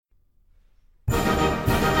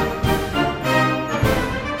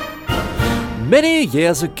Many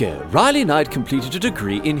years ago, Riley Knight completed a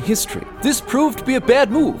degree in history. This proved to be a bad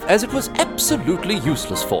move, as it was absolutely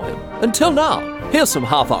useless for him. Until now. Here's some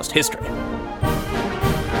half-assed history.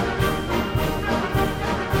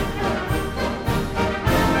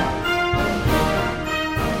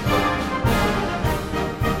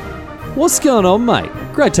 What's going on, mate?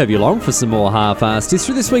 Great to have you along for some more half-assed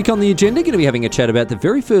history. This week on the agenda, going to be having a chat about the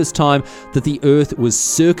very first time that the Earth was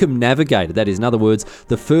circumnavigated. That is, in other words,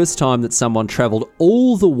 the first time that someone travelled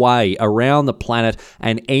all the way around the planet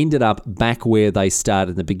and ended up back where they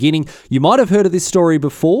started in the beginning. You might have heard of this story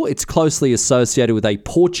before. It's closely associated with a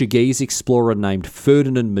Portuguese explorer named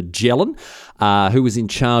Ferdinand Magellan, who was in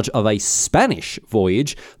charge of a Spanish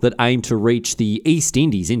voyage that aimed to reach the East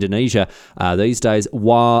Indies, Indonesia, these days,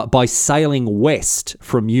 by sailing west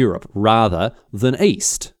from Europe rather than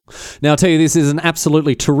east. Now, I'll tell you, this is an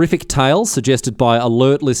absolutely terrific tale suggested by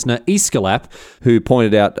alert listener Escalap, who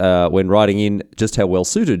pointed out when writing in just how well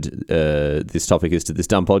suited this topic is to this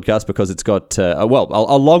dumb podcast, because it's got, a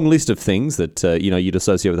long list of things that, you'd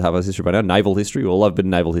associate with half-assed history by now. Naval history, we all love a bit of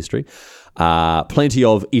naval history. Plenty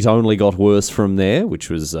of It Only Got Worse From There, which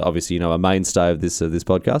was obviously, a mainstay of this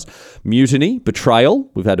podcast. Mutiny, betrayal,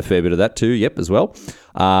 we've had a fair bit of that too, as well.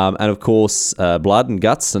 And of course, blood and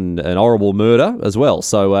guts and horrible murder as well.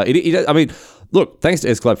 So, look, thanks to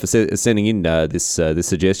Escalade for sending in this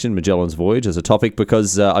suggestion, Magellan's Voyage, as a topic,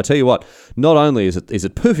 because I tell you what, not only is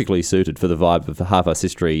it perfectly suited for the vibe of half-assed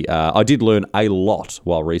history, I did learn a lot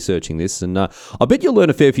while researching this, and I bet you'll learn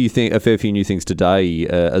a fair few new things today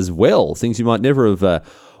as well, things you might never have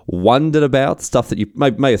wondered about, stuff that you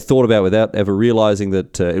may have thought about without ever realising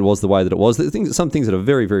that it was the way that it was. Some things that are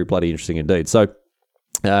very, very bloody interesting indeed. So,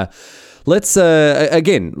 let's,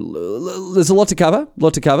 again, there's a lot to cover,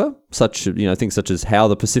 things such as how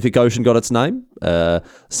the Pacific Ocean got its name,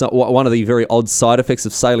 one of the very odd side effects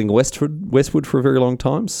of sailing westward for a very long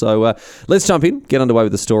time. So let's jump in, get underway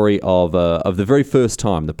with the story of the very first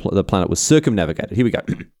time the planet was circumnavigated. Here we go.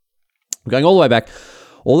 We're going all the way back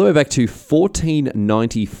to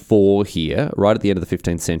 1494 here, right at the end of the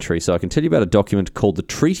 15th century. So I can tell you about a document called the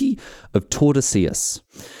Treaty of Tordesillas.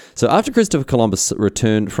 So after Christopher Columbus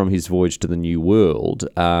returned from his voyage to the New World,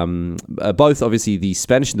 both obviously the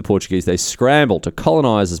Spanish and the Portuguese, they scrambled to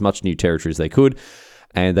colonize as much new territory as they could,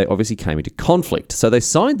 and they obviously came into conflict. So they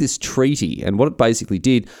signed this treaty, and what it basically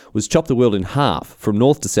did was chop the world in half from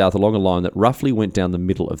north to south along a line that roughly went down the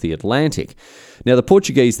middle of the Atlantic. Now, the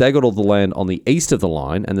Portuguese, they got all the land on the east of the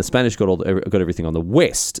line, and the Spanish got everything on the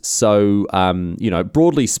west. So,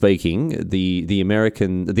 broadly speaking, the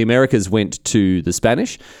Americas went to the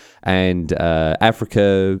Spanish, and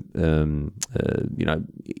Africa,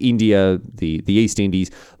 India, the East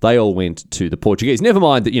Indies, they all went to the Portuguese. Never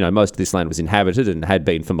mind that, most of this land was inhabited and had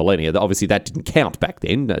been for millennia. Obviously, that didn't count back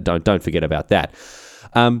then. Don't forget about that.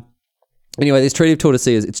 Anyway, this Treaty of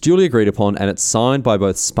Tordesillas, it's duly agreed upon, and it's signed by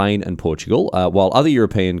both Spain and Portugal, while other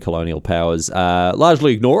European colonial powers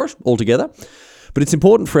largely ignore it altogether. But it's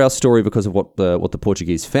important for our story because of what the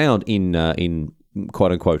Portuguese found in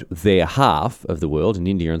quote-unquote their half of the world, in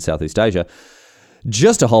India and Southeast Asia,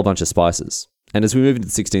 just a whole bunch of spices. And as we move into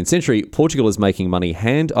the 16th century, Portugal is making money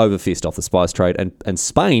hand over fist off the spice trade, and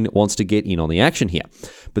Spain wants to get in on the action here.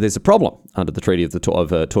 But there's a problem. Under the Treaty of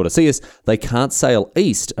Tordesillas, they can't sail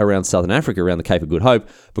east around southern Africa, around the Cape of Good Hope,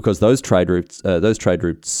 because those trade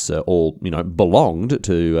routes all belonged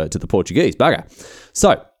to the Portuguese. Bugger.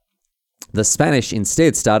 So the Spanish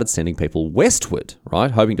instead started sending people westward,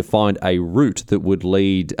 right, hoping to find a route that would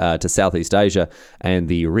lead to Southeast Asia and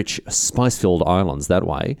the rich spice-filled islands that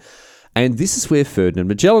way. And this is where Ferdinand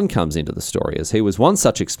Magellan comes into the story, as he was one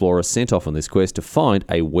such explorer sent off on this quest to find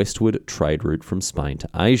a westward trade route from Spain to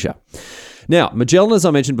Asia. Now, Magellan, as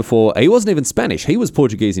I mentioned before, he wasn't even Spanish. He was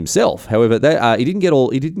Portuguese himself. However, he didn't get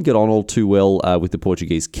on all too well with the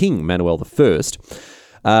Portuguese king, Manuel I.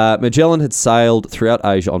 Magellan had sailed throughout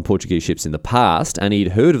Asia on Portuguese ships in the past, and he'd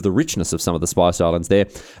heard of the richness of some of the spice islands there,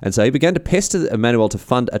 and so he began to pester Manuel to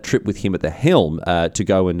fund a trip with him at the helm to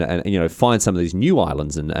go and find some of these new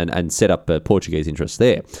islands and set up Portuguese interests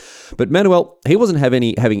there. But Manuel, he wasn't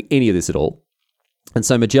having any of this at all. And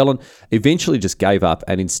so Magellan eventually just gave up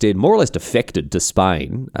and instead more or less defected to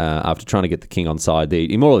Spain after trying to get the king on side there.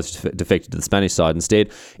 He more or less defected to the Spanish side instead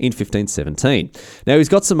in 1517. Now, he's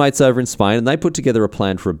got some mates over in Spain, and they put together a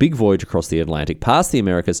plan for a big voyage across the Atlantic, past the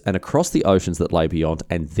Americas and across the oceans that lay beyond,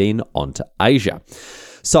 and then on to Asia.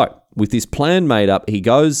 So, with this plan made up,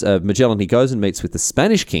 Magellan goes and meets with the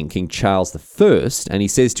Spanish king, King Charles I, and he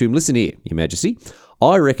says to him, "Listen here, Your Majesty,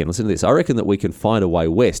 I reckon, listen to this, I reckon that we can find a way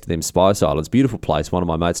west to them Spice Islands. Beautiful place. One of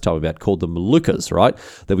my mates told me about, called the Moluccas, right?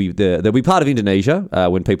 They'll be part of Indonesia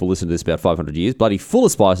when people listen to this about 500 years. Bloody full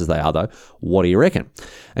of spices they are, though. What do you reckon?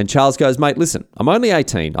 And Charles goes, mate, listen, I'm only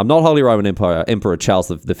 18. I'm not Holy Roman Emperor Charles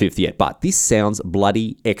V yet, but this sounds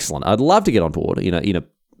bloody excellent. I'd love to get on board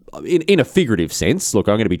in a figurative sense. Look,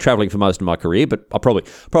 I'm going to be travelling for most of my career, but I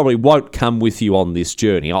probably won't come with you on this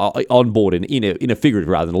journey on board in a figurative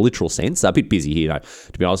rather than a literal sense. A bit busy here,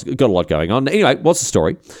 to be honest. Got a lot going on. Anyway, what's the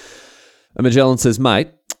story? And Magellan says,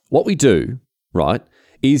 mate, what we do, right,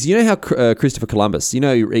 is, you know how Christopher Columbus,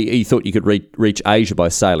 he thought you could reach Asia by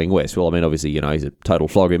sailing west. Well, I mean, obviously, he's a total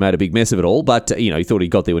flogger. He made a big mess of it all, but, he thought he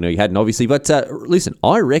got there when he hadn't, obviously. But listen,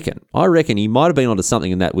 I reckon he might have been onto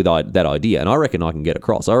something in that with that idea, and I reckon I can get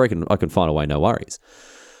across. I reckon I can find a way, no worries.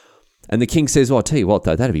 And the king says, well, I'll tell you what,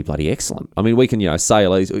 though, that'd be bloody excellent. I mean, we can,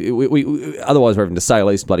 sail east. Otherwise, we're having to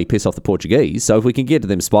sail east and bloody piss off the Portuguese. So if we can get to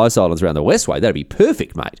them Spice Islands around the Westway, that'd be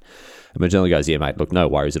perfect, mate. And Magellan goes, yeah, mate, look, no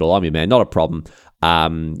worries at all. I'm your man, not a problem.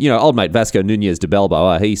 Old mate Vasco Nunez de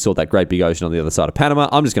Balboa, he saw that great big ocean on the other side of Panama.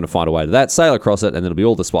 I'm just going to find a way to that, sail across it, and then it'll be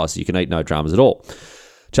all the spices you can eat, no dramas at all.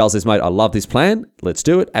 Charles says, mate, I love this plan. Let's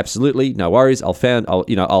do it. Absolutely, no worries. I'll fund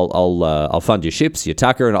your ships, your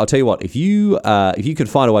tucker, and I'll tell you what, if you can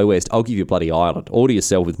find a way west, I'll give you a bloody island, all to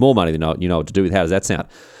yourself with more money than you know what to do with. How does that sound?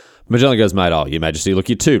 Magellan goes, mate, oh, your majesty, look,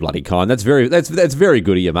 you're too bloody kind. That's very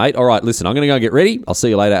good of you, mate. All right, listen, I'm going to go get ready. I'll see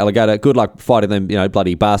you later, alligator. Good luck fighting them,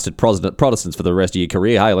 bloody bastard Protestants for the rest of your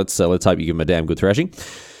career. Hey, let's hope you give them a damn good thrashing.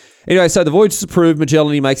 Anyway, so the voyage is approved.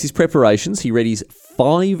 Magellan, he makes his preparations. He readies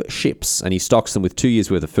 5 ships, and he stocks them with 2 years'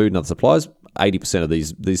 worth of food and other supplies. 80% of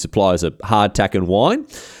these supplies are hardtack and wine.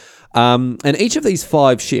 And each of these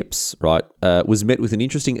 5 ships, right, was met with an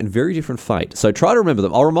interesting and very different fate. So try to remember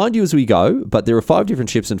them. I'll remind you as we go, but there are 5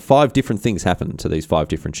 different ships and 5 different things happened to these 5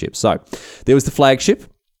 different ships. So there was the flagship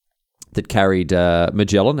that carried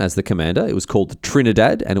Magellan as the commander. It was called the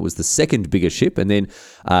Trinidad, and it was the second biggest ship. And then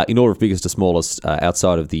in order of biggest to smallest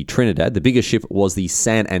outside of the Trinidad, the biggest ship was the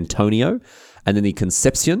San Antonio, and then the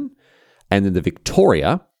Concepcion, and then the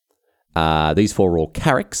Victoria. These 4 were all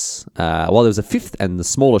carracks. While there was a 5th and the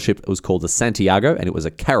smaller ship, it was called the Santiago, and it was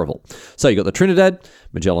a caravel. So you got the Trinidad,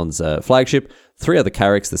 Magellan's flagship, 3 other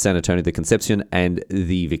carracks, the San Antonio, the Concepcion, and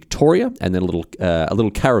the Victoria, and then a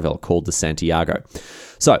little caravel called the Santiago.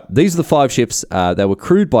 So these are the 5 ships. They were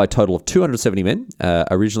crewed by a total of 270 men.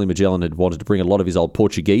 Originally, Magellan had wanted to bring a lot of his old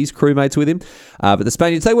Portuguese crewmates with him, but the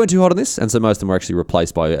Spaniards, they weren't too hot on this, and so most of them were actually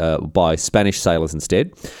replaced by Spanish sailors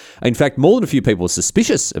instead. In fact, more than a few people were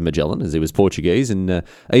suspicious of Magellan, as he was Portuguese, and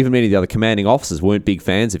even many of the other commanding officers weren't big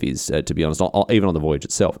fans of his, to be honest, even on the voyage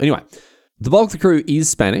itself. Anyway, the bulk of the crew is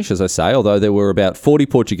Spanish, as I say, although there were about 40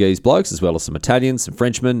 Portuguese blokes, as well as some Italians, some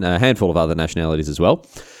Frenchmen, a handful of other nationalities as well.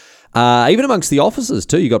 Even amongst the officers,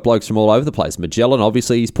 too, you got blokes from all over the place. Magellan,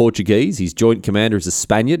 obviously, he's Portuguese. His joint commander is a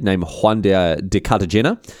Spaniard named Juan de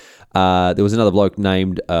Cartagena. There was another bloke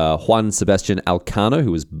named Juan Sebastian Elcano,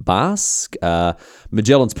 who was Basque.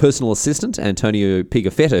 Magellan's personal assistant, Antonio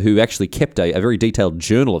Pigafetta, who actually kept a very detailed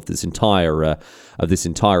journal of this entire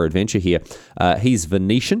adventure here. He's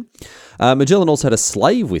Venetian. Magellan also had a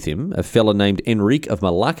slave with him, a fella named Enrique of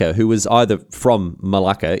Malacca, who was either from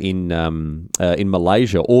Malacca in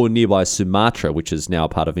Malaysia or nearby Sumatra, which is now a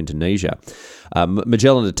part of Indonesia.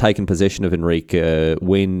 Magellan had taken possession of Enrique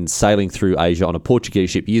when sailing through Asia on a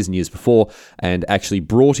Portuguese ship years and years before, and actually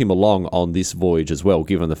brought him along on this voyage as well,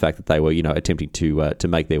 given the fact that they were, attempting to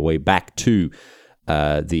make their way back to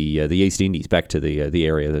the East Indies, back to the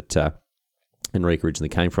area that Enrique originally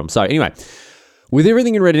came from. So anyway, with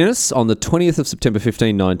everything in readiness, on the 20th of September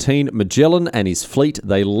 1519, Magellan and his fleet,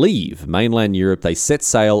 they leave mainland Europe. They set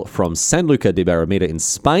sail from Sanlúcar de Barrameda in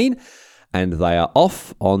Spain, and they are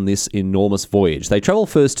off on this enormous voyage. They travel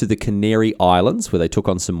first to the Canary Islands, where they took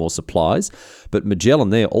on some more supplies, but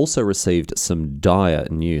Magellan there also received some dire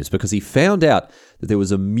news, because he found out that there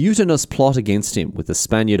was a mutinous plot against him with the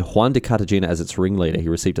Spaniard Juan de Cartagena as its ringleader. He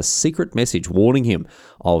received a secret message warning him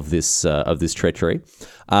of this treachery.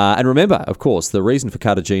 And remember, of course, the reason for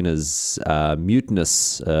Cartagena's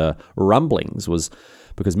mutinous rumblings was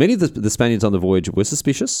because many of the Spaniards on the voyage were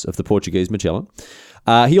suspicious of the Portuguese Magellan.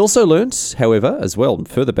 He also learnt, however, as well,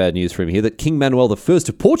 further bad news for him here, that King Manuel I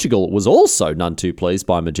of Portugal was also none too pleased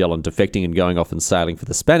by Magellan defecting and going off and sailing for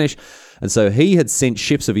the Spanish, and so he had sent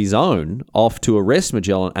ships of his own off to arrest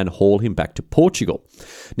Magellan and haul him back to Portugal.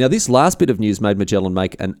 Now, this last bit of news made Magellan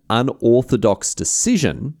make an unorthodox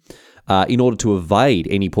decision in order to evade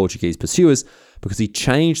any Portuguese pursuers, because he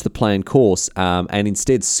changed the planned course and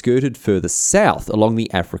instead skirted further south along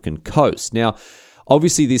the African coast. Now,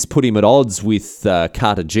 Obviously, this put him at odds with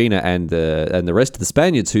Cartagena and the rest of the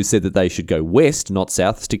Spaniards, who said that they should go west, not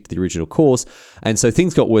south, stick to the original course. And so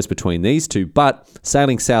things got worse between these two. But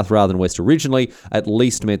sailing south rather than west originally at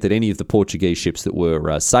least meant that any of the Portuguese ships that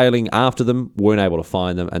were sailing after them weren't able to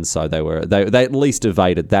find them, and so they at least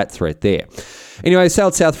evaded that threat there. Anyway,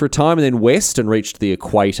 sailed south for a time and then west and reached the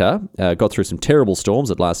equator. Got through some terrible storms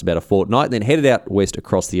that lasted about a fortnight, and then headed out west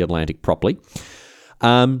across the Atlantic properly.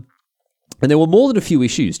 And there were more than a few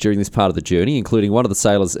issues during this part of the journey, including one of the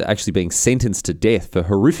sailors actually being sentenced to death for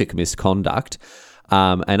horrific misconduct.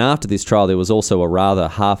 And after this trial, there was also a rather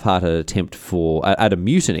half-hearted attempt at a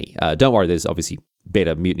mutiny. Don't worry, there's obviously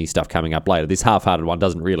better mutiny stuff coming up later. This half-hearted one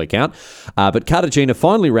doesn't really count. But Cartagena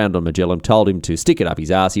finally rounded on Magellan, told him to stick it up his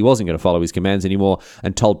ass. He wasn't going to follow his commands anymore,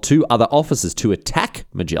 and told 2 other officers to attack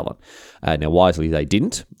Magellan. Now, wisely, they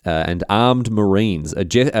didn't. And armed Marines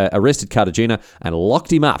arrested Cartagena and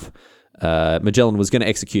locked him up. Magellan was going to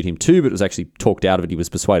execute him too, but was actually talked out of it. He was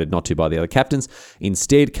persuaded not to by the other captains.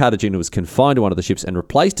 Instead, Cartagena was confined to one of the ships and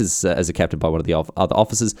replaced as a captain by one of the other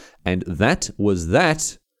officers. And that was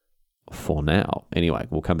that for now. Anyway,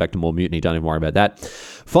 we'll come back to more mutiny. Don't even worry about that.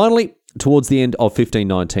 Finally, towards the end of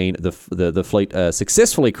 1519, the fleet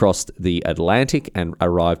successfully crossed the Atlantic and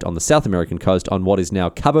arrived on the South American coast on what is now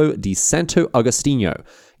Cabo de Santo Agostinho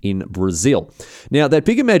in Brazil. Now, that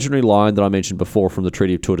big imaginary line that I mentioned before from the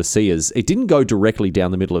Treaty of Tordesillas, it didn't go directly down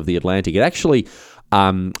the middle of the Atlantic. It actually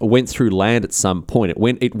went through land at some point.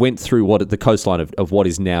 It went through the coastline of what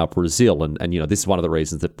is now Brazil, and this is one of the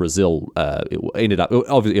reasons that Brazil ended up,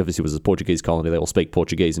 obviously it was a Portuguese colony. They all speak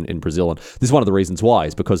Portuguese in Brazil, and this is one of the reasons why,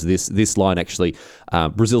 is because this line actually,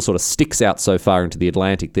 Brazil sort of sticks out so far into the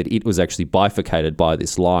Atlantic that it was actually bifurcated by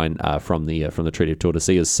this line from the Treaty of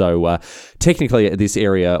Tordesillas. So technically, this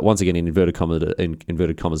area, once again in inverted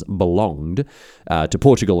commas, belonged to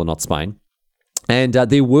Portugal and not Spain. And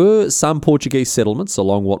there were some Portuguese settlements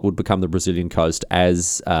along what would become the Brazilian coast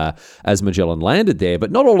as Magellan landed there,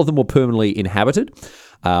 but not all of them were permanently inhabited.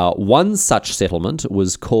 One such settlement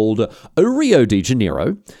was called Rio de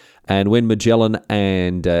Janeiro, and when Magellan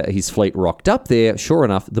and his fleet rocked up there, sure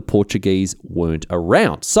enough, the Portuguese weren't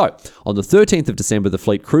around. So, on the 13th of December, the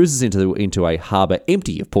fleet cruises into a harbour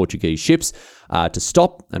empty of Portuguese ships to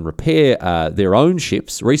stop and repair their own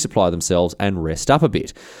ships, resupply themselves, and rest up a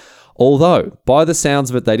bit. Although, by the sounds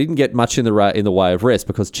of it, they didn't get much in the way of rest,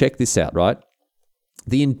 because check this out, right?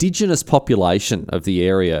 The indigenous population of the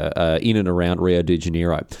area in and around Rio de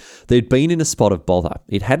Janeiro, they'd been in a spot of bother.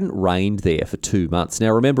 It hadn't rained there for 2 months.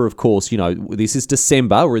 Now, remember, of course, this is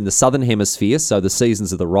December. We're in the southern hemisphere, so the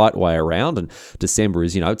seasons are the right way around. And December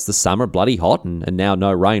is, it's the summer, bloody hot, and now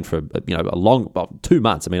no rain for, a long 2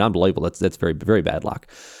 months. I mean, unbelievable. That's very, very bad luck.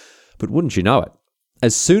 But wouldn't you know it?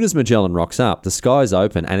 As soon as Magellan rocks up, the skies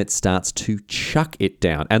open and it starts to chuck it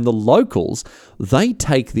down. And the locals, they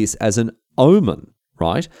take this as an omen,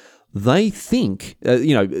 right? They think,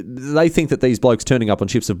 that these blokes turning up on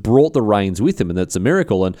ships have brought the rains with them and that's a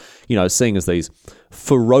miracle. And, seeing as these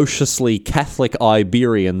ferociously Catholic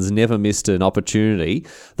Iberians never missed an opportunity,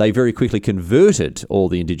 they very quickly converted all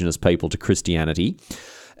the indigenous people to Christianity.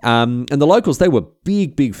 And the locals, they were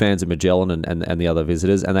big fans of Magellan and the other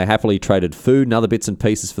visitors, and they happily traded food and other bits and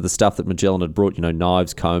pieces for the stuff that Magellan had brought,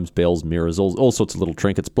 knives, combs, bells, mirrors, all sorts of little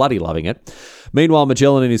trinkets, bloody loving it. Meanwhile,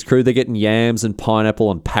 Magellan and his crew, they're getting yams and pineapple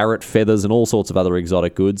and parrot feathers and all sorts of other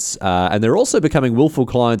exotic goods. And they're also becoming willful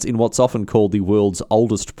clients in what's often called the world's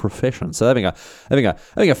oldest profession. So having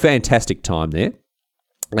a fantastic time there.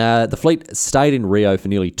 The fleet stayed in Rio for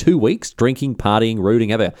nearly 2 weeks, drinking, partying, rooting,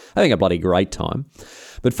 having a bloody great time.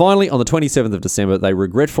 But finally, on the 27th of December, they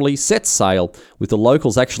regretfully set sail, with the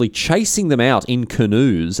locals actually chasing them out in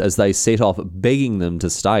canoes as they set off, begging them to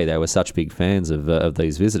stay. They were such big fans of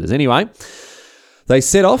these visitors. Anyway, they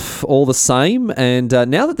set off all the same, and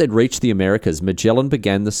now that they'd reached the Americas, Magellan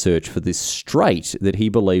began the search for this strait that he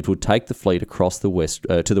believed would take the fleet across the west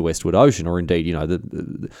to the westward ocean, or indeed,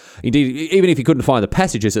 even if he couldn't find the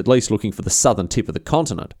passages, at least looking for the southern tip of the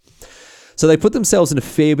continent. So they put themselves in a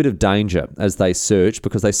fair bit of danger as they searched,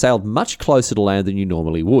 because they sailed much closer to land than you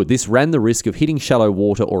normally would. This ran the risk of hitting shallow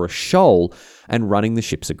water or a shoal and running the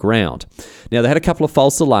ships aground. Now, they had a couple of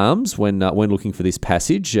false alarms when looking for this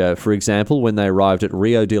passage. For example, when they arrived at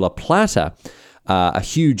Rio de la Plata, a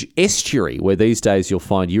huge estuary where these days you'll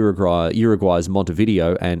find Uruguay's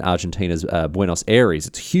Montevideo and Argentina's Buenos Aires.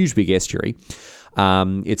 It's a huge, big estuary.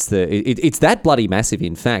 It's that bloody massive,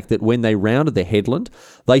 in fact, that when they rounded the headland,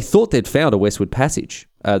 they thought they'd found a westward passage.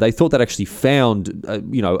 They thought they'd actually found,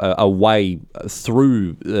 a way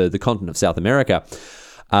through the continent of South America.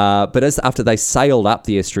 But after they sailed up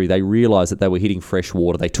the estuary, they realised that they were hitting fresh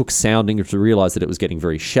water. They took sounding to realise that it was getting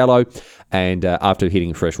very shallow. And after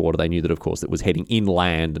hitting fresh water, they knew that, of course, it was heading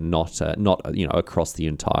inland and not across the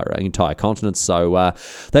entire continent. So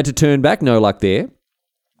they had to turn back. No luck there.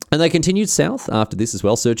 And they continued south after this as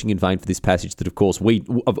well, searching in vain for this passage that, of course,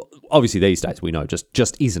 obviously these days we know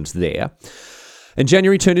just isn't there. And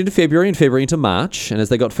January turned into February and February into March. And as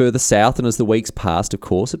they got further south and as the weeks passed, of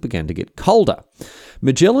course, it began to get colder.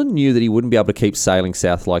 Magellan knew that he wouldn't be able to keep sailing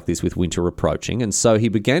south like this with winter approaching. And so he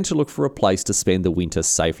began to look for a place to spend the winter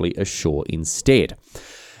safely ashore instead.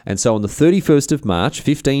 And so on the 31st of March,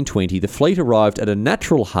 1520, the fleet arrived at a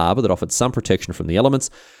natural harbour that offered some protection from the elements,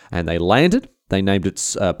 and they landed. They named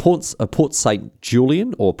it Port St.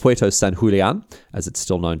 Julian, or Puerto San Julian, as it's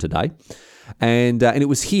still known today. And it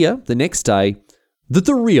was here, the next day, that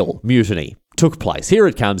the real mutiny took place. Here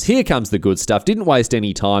it comes. Here comes the good stuff. Didn't waste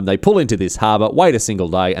any time. They pull into this harbour, wait a single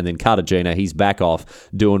day, and then Cartagena, he's back off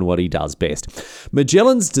doing what he does best.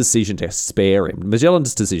 Magellan's decision to spare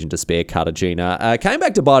Cartagena came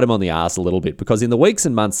back to bite him on the arse a little bit, because in the weeks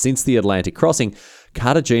and months since the Atlantic crossing,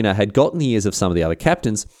 Cartagena had gotten the ears of some of the other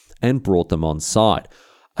captains and brought them on side.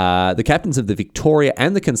 The captains of the Victoria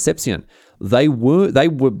and the Concepcion, they were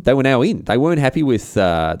now in. They weren't happy with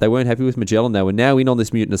Magellan. They were now in on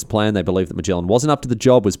this mutinous plan. They believed that Magellan wasn't up to the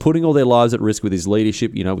job, was putting all their lives at risk with his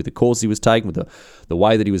leadership, with the course he was taking, with the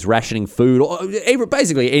way that he was rationing food, or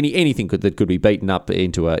basically anything that could be beaten up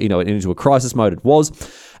into a crisis mode. It was.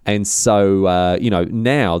 And so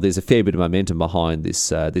now there's a fair bit of momentum behind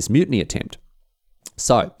this mutiny attempt.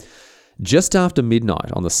 So just after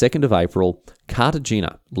midnight on the 2nd of April,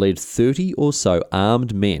 Cartagena led 30 or so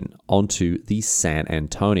armed men onto the San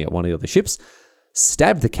Antonio, one of the other ships,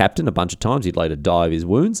 stabbed the captain a bunch of times. He'd later die of his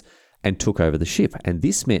wounds, and took over the ship. And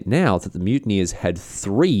this meant now that the mutineers had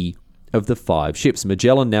 3 of the 5 ships.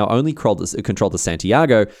 Magellan now only controlled the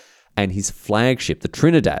Santiago and his flagship, the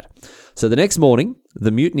Trinidad. So the next morning,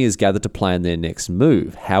 the mutineers gathered to plan their next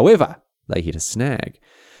move. However, they hit a snag.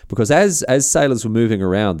 Because as sailors were moving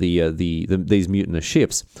around these mutinous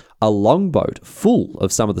ships, a longboat full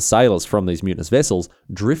of some of the sailors from these mutinous vessels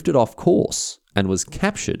drifted off course and was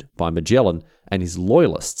captured by Magellan and his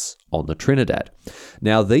loyalists on the Trinidad.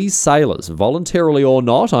 Now, these sailors, voluntarily or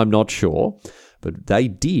not, I'm not sure, but they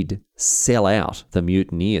did sell out the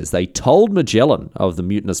mutineers. They told Magellan of the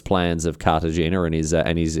mutinous plans of Cartagena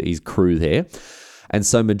and his crew there. And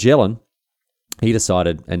so Magellan, he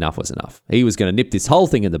decided enough was enough. He was going to nip this whole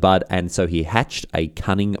thing in the bud, and so he hatched a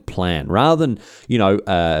cunning plan. Rather than,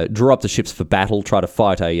 draw up the ships for battle, try to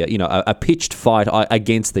fight a pitched fight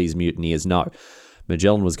against these mutineers, no.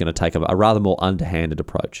 Magellan was going to take a rather more underhanded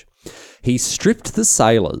approach. He stripped the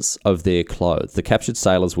sailors of their clothes. The captured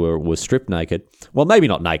sailors were stripped naked. Well, maybe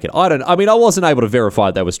not naked. I wasn't able to verify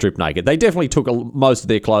that they were stripped naked. They definitely took most of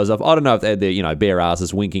their clothes off. I don't know if they had their, bare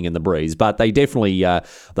asses winking in the breeze, but they definitely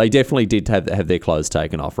did have their clothes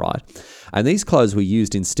taken off, right? And these clothes were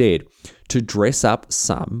used instead to dress up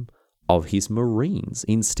some of his Marines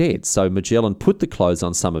instead. So Magellan put the clothes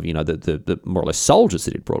on some of, the more or less soldiers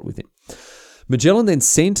that he'd brought with him. Magellan then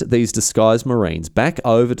sent these disguised Marines back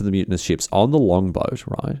over to the mutinous ships on the longboat,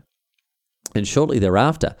 right? And shortly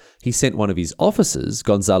thereafter, he sent one of his officers,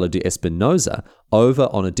 Gonzalo de Espinosa, over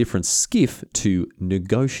on a different skiff to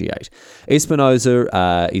negotiate.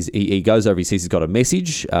 Espinosa, he goes over, he sees he's got a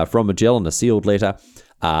message from Magellan, a sealed letter,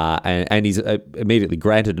 and he's immediately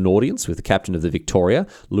granted an audience with the captain of the Victoria,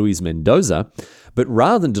 Luis Mendoza. But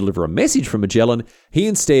rather than deliver a message from Magellan, he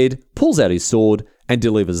instead pulls out his sword and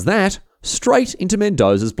delivers that straight into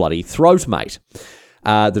Mendoza's bloody throat, mate.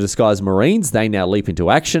 The disguised Marines, they now leap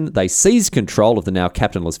into action. They seize control of the now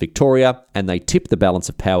captainless Victoria, and they tip the balance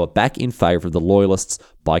of power back in favour of the Loyalists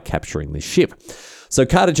by capturing this ship. So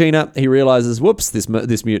Cartagena, he realises, whoops, this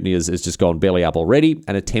mutiny has just gone belly up already,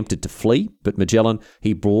 and attempted to flee. But Magellan,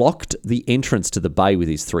 he blocked the entrance to the bay with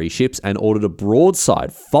his 3 ships and ordered a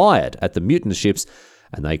broadside fired at the mutinous ships,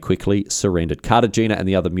 and they quickly surrendered. Cartagena and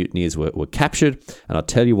the other mutineers were captured, and I'll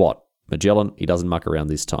tell you what, Magellan, he doesn't muck around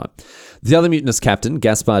this time. The other mutinous captain,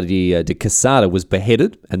 Gaspar de Quesada, was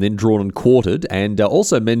beheaded and then drawn and quartered, and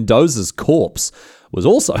also Mendoza's corpse was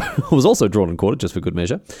also drawn and quartered, just for good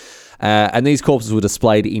measure. And these corpses were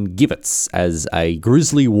displayed in gibbets as a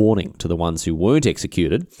grisly warning to the ones who weren't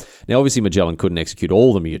executed. Now, obviously, Magellan couldn't execute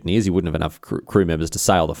all the mutineers. He wouldn't have enough crew members to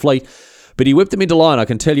sail the fleet. But he whipped them into line. I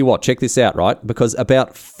can tell you what, check this out, right? Because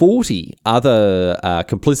about 40 other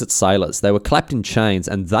complicit sailors, they were clapped in chains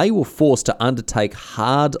and they were forced to undertake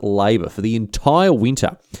hard labour for the entire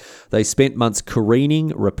winter. They spent months careening,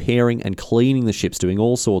 repairing, and cleaning the ships, doing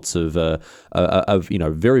all sorts of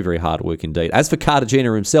very, very hard work indeed. As for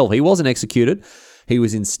Cartagena himself, he wasn't executed. He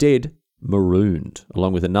was instead marooned,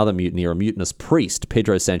 along with another mutineer, a mutinous priest,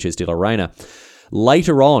 Pedro Sanchez de la Reina.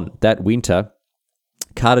 Later on that winter,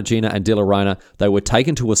 Cartagena and de la Reina, they were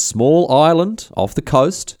taken to a small island off the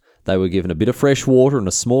coast. They were given a bit of fresh water and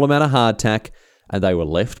a small amount of hardtack, and they were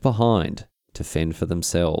left behind to fend for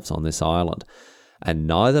themselves on this island. And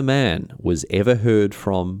neither man was ever heard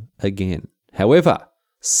from again. However,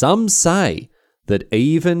 some say that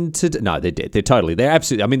even today, no, they're dead. They're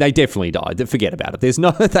absolutely, I mean, they definitely died. Forget about it. There's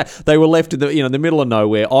no, they were left in the middle of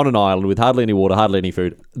nowhere on an island with hardly any water, hardly any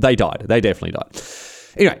food. They died. They definitely died.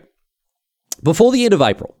 Anyway, before the end of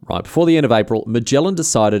April, Magellan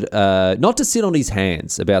decided not to sit on his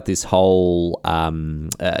hands about this whole,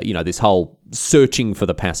 this whole searching for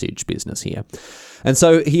the passage business here. And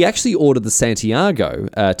so he actually ordered the Santiago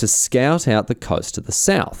to scout out the coast to the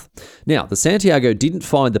south. Now, the Santiago didn't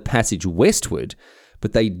find the passage westward,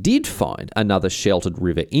 but they did find another sheltered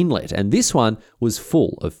river inlet, and this one was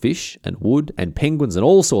full of fish and wood and penguins and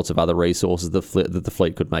all sorts of other resources that the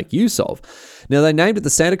fleet could make use of. Now, they named it the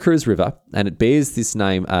Santa Cruz River, and it bears this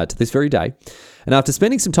name to this very day. And after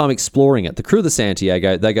spending some time exploring it, the crew of the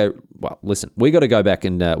Santiago, they go, well, listen, we got to go back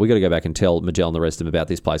and tell Magellan and the rest of them about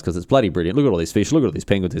this place because it's bloody brilliant. Look at all these fish, look at all these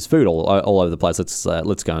penguins, there's food all over the place.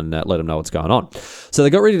 Let's go and let them know what's going on. So they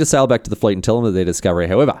got ready to sail back to the fleet and tell them of their discovery.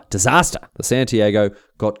 However, disaster. The Santiago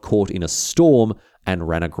got caught in a storm and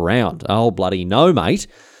ran aground. Oh, bloody no, mate.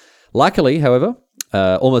 Luckily, however,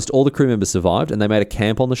 almost all the crew members survived and they made a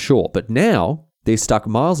camp on the shore. But now they're stuck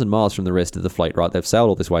miles and miles from the rest of the fleet, right? They've sailed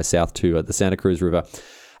all this way south to the Santa Cruz River.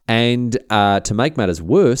 And to make matters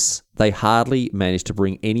worse, they hardly managed to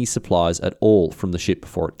bring any supplies at all from the ship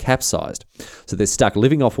before it capsized. So they're stuck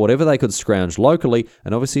living off whatever they could scrounge locally,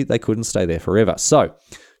 and obviously they couldn't stay there forever. So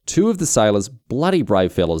two of the sailors, bloody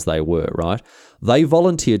brave fellas they were, right? They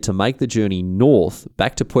volunteered to make the journey north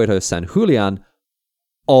back to Puerto San Julian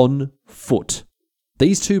on foot.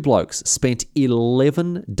 These two blokes spent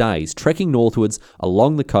 11 days trekking northwards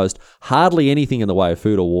along the coast, hardly anything in the way of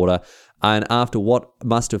food or water, and after what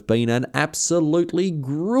must have been an absolutely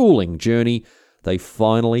grueling journey, they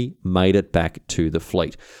finally made it back to the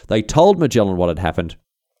fleet. They told Magellan what had happened,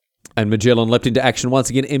 and Magellan leapt into action once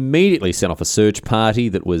again, immediately sent off a search party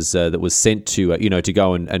that was sent to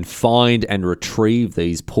go and find and retrieve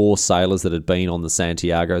these poor sailors that had been on the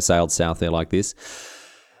Santiago, sailed south there like this.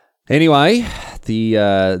 Anyway,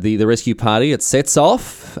 the rescue party, it sets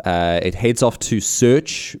off. It heads off to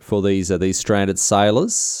search for these stranded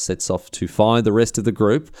sailors. Sets off to find the rest of the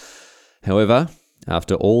group. However,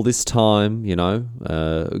 after all this time,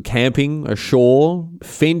 camping ashore,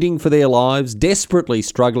 fending for their lives, desperately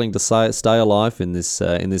struggling to stay alive in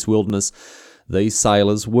this wilderness, these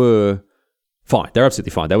sailors were fine. They're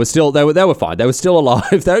absolutely fine. They were fine. They were still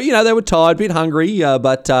alive. They were tired, a bit hungry,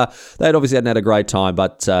 but they had obviously hadn't had a great time.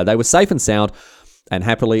 But they were safe and sound, and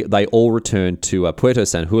happily they all returned to Puerto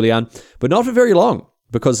San Julian, but not for very long,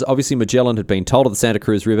 because obviously Magellan had been told of the Santa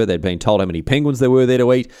Cruz River. They'd been told how many penguins there were there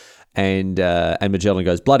to eat, and Magellan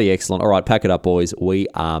goes, bloody excellent. All right, pack it up, boys. We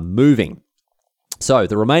are moving. So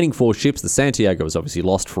the remaining 4 ships, the Santiago was obviously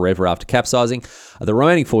lost forever after capsizing. The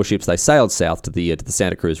remaining 4 ships, they sailed south to the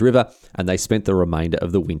Santa Cruz River, and they spent the remainder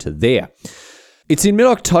of the winter there. It's in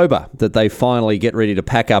mid-October that they finally get ready to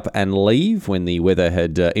pack up and leave, when the weather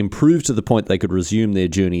had improved to the point they could resume their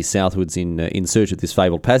journey southwards in search of this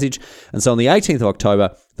fabled passage. And so on the 18th of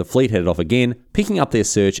October, the fleet headed off again, picking up their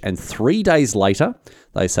search, and 3 days later,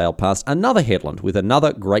 they sailed past another headland with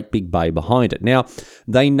another great big bay behind it. Now,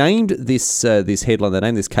 they named this headland, they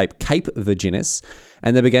named this Cape Virginis,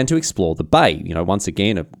 and they began to explore the bay. Once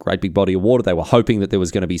again, a great big body of water. They were hoping that there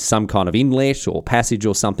was going to be some kind of inlet or passage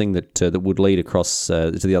or something that would lead across to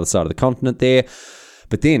the other side of the continent there.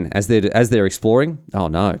 But then, as they're exploring, oh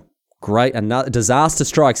no, another disaster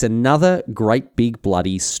strikes. Another great big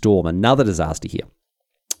bloody storm. Another disaster here.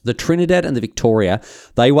 The Trinidad and the Victoria,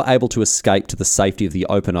 they were able to escape to the safety of the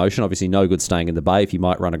open ocean. Obviously, no good staying in the bay if you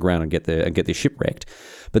might run aground and get their ship wrecked.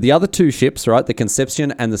 But the other 2 ships, right, the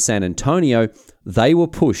Concepcion and the San Antonio, they were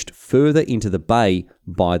pushed further into the bay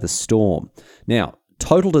by the storm. Now,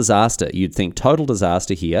 total disaster, you'd think, total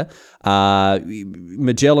disaster here.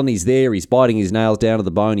 Magellan is there, he's biting his nails down to the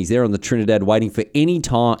bone. He's there on the Trinidad waiting for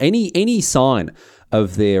any sign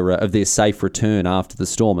of their safe return after the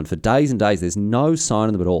storm. And for days and days, there's no sign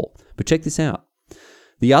of them at all. But check this out.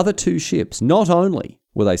 The other two ships, not only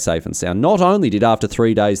were they safe and sound, not only did after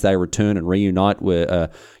 3 days they return and reunite, where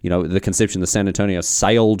the Conception, the San Antonio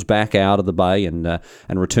sailed back out of the bay and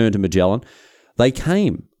returned to Magellan, they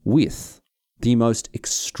came with the most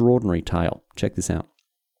extraordinary tale. Check this out.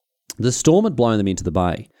 The storm had blown them into the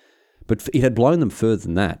bay, but it had blown them further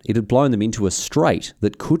than that. It had blown them into a strait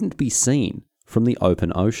that couldn't be seen from the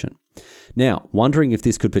open ocean. Now, wondering if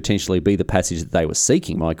this could potentially be the passage that they were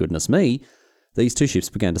seeking, my goodness me, these two ships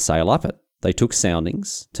began to sail up it. They took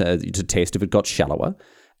soundings to test if it got shallower,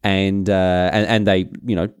 and they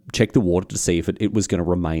checked the water to see if it was going to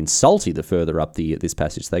remain salty the further up this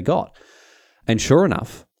passage they got. And sure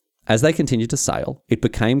enough, as they continued to sail, it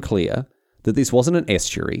became clear that this wasn't an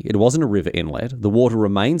estuary, it wasn't a river inlet. The water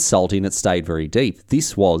remained salty and it stayed very deep.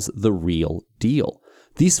 This was the real deal.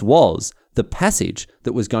 This was the passage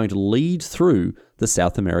that was going to lead through the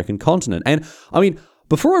South American continent. And I mean,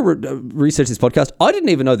 before I researched this podcast, I didn't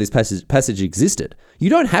even know this passage existed. You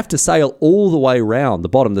don't have to sail all the way around the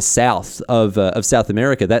bottom, the south of South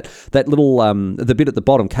America. That little the bit at the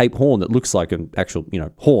bottom, Cape Horn, that looks like an actual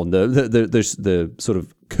horn. The sort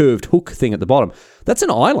of curved hook thing at the bottom. That's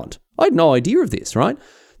an island. I had no idea of this. Right.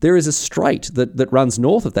 There is a strait that runs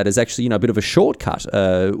north of that. Is actually a bit of a shortcut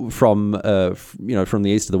from the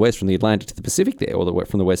east to the west, from the Atlantic to the Pacific there, or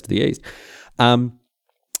from the west to the east.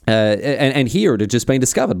 And here it had just been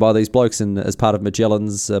discovered by these blokes as part of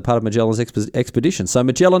Magellan's expedition. So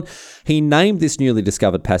Magellan, he named this newly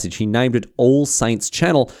discovered passage, he named it All Saints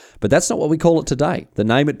Channel, but that's not what we call it today. The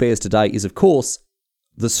name it bears today is, of course,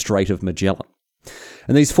 the Strait of Magellan.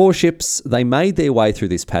 And these four ships, they made their way through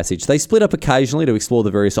this passage. They split up occasionally to explore the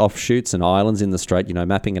various offshoots and islands in the strait,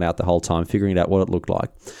 mapping it out the whole time, figuring out what it looked like.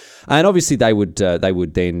 And obviously they would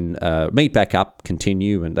then meet back up,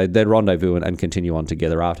 continue, and they'd rendezvous and continue on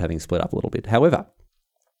together after having split up a little bit. However,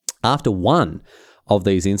 after one of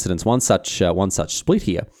these incidents, one such split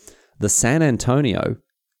here, the San Antonio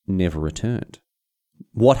never returned.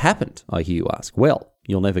 What happened, I hear you ask? Well,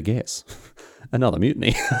 you'll never guess. Another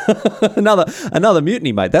mutiny. another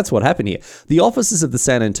mutiny, mate. That's what happened here. The officers of the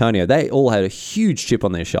San Antonio, they all had a huge chip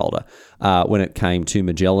on their shoulder when it came to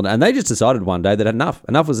Magellan, and they just decided one day that enough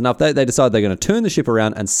was enough. They decided they're going to turn the ship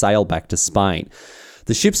around and sail back to Spain.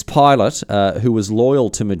 The ship's pilot, who was loyal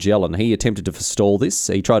to Magellan, he attempted to forestall this.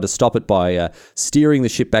 He tried to stop it by steering the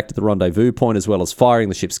ship back to the rendezvous point, as well as firing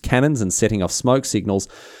the ship's cannons and setting off smoke signals.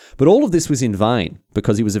 But all of this was in vain,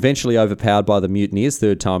 because he was eventually overpowered by the mutineers.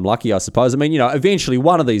 Third time lucky, I suppose. I mean, eventually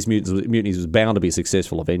one of these mutinies was bound to be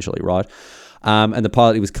successful eventually, right? And the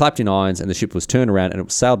pilot, he was clapped in irons, and the ship was turned around and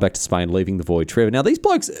it sailed back to Spain, leaving the voyage forever. Now, these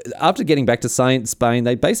blokes, after getting back to Spain,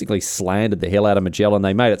 they basically slandered the hell out of Magellan.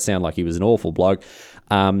 They made it sound like he was an awful bloke,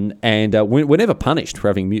 and were never punished for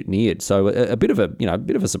having mutineered. So a bit of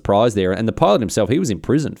a surprise there. And the pilot himself, he was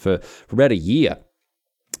imprisoned for about a year.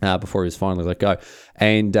 Before he was finally let go,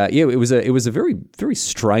 and it was a very, very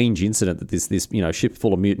strange incident that this ship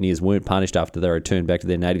full of mutineers weren't punished after they returned back to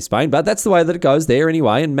their native Spain. But that's the way that it goes there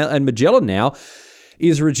anyway. And Magellan now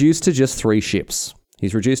is reduced to just 3 ships.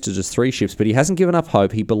 He's reduced to just 3 ships, but he hasn't given up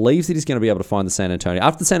hope. He believes that he's going to be able to find the San Antonio.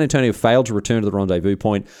 After the San Antonio failed to return to the rendezvous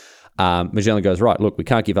point, Magellan goes, right, look, we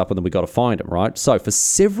can't give up on them. We've got to find them, right? So for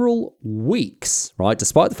several weeks, right,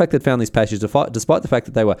 despite the fact they'd found these passages, despite the fact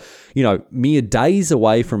that they were, mere days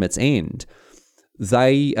away from its end,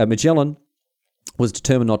 Magellan was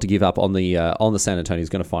determined not to give up on the San Antonio. He's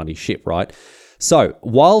going to find his ship, right? So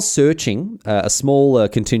while searching, a small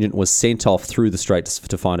contingent was sent off through the strait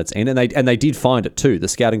to find its end, and they did find it too. The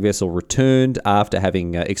scouting vessel returned after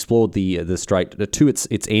having explored the strait to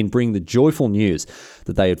its end, bringing the joyful news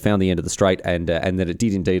that they had found the end of the strait and that it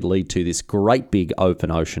did indeed lead to this great big open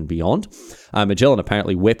ocean beyond. Magellan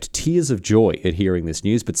apparently wept tears of joy at hearing this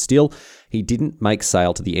news, but still, he didn't make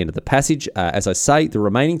sail to the end of the passage. As I say, the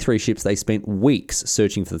remaining 3 ships, they spent weeks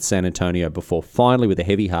searching for the San Antonio before finally, with a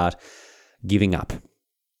heavy heart, giving up.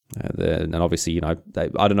 And obviously, I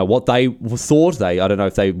don't know what they thought. I don't know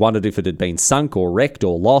if they wondered if it had been sunk or wrecked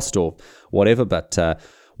or lost or whatever, but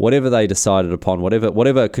whatever they decided upon,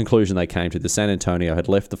 whatever conclusion they came to, the San Antonio had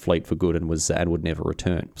left the fleet for good and would never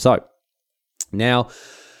return. So now,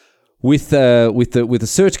 with the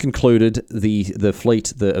search concluded, the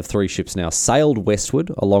fleet of 3 ships now sailed westward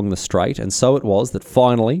along the strait, and so it was that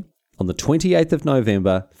finally, on the 28th of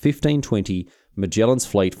November, 1520, Magellan's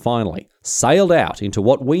fleet finally sailed out into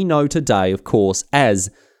what we know today, of course, as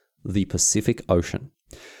the Pacific Ocean.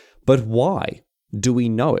 But why do we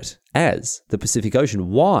know it as the Pacific Ocean?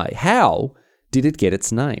 Why? How did it get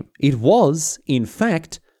its name? It was, in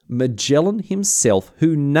fact, Magellan himself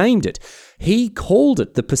who named it. He called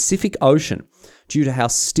it the Pacific Ocean due to how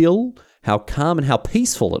still, how calm and how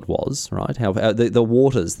peaceful it was, right? How the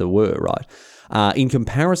waters there were, right? In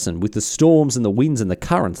comparison with the storms and the winds and the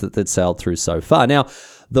currents that they'd sailed through so far. Now,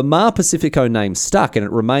 the Mar Pacifico name stuck, and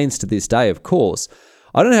it remains to this day, of course.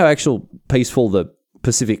 I don't know how actual peaceful the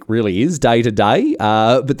Pacific really is day to day,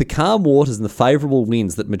 but the calm waters and the favourable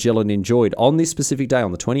winds that Magellan enjoyed on this specific day,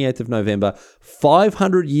 on the 28th of November,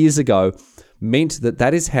 500 years ago, meant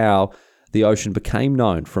that is how the ocean became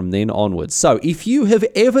known from then onwards. So if you have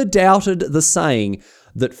ever doubted the saying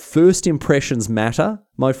that first impressions matter,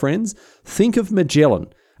 my friends, think of Magellan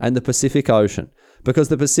and the Pacific Ocean, because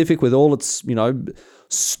the Pacific, with all its,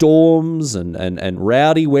 storms and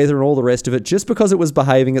rowdy weather and all the rest of it, just because it was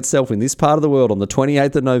behaving itself in this part of the world on the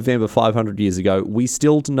 28th of November 500 years ago, we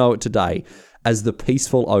still know it today as the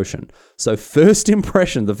peaceful ocean. So the first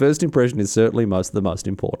impression is certainly the most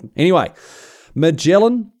important. Anyway,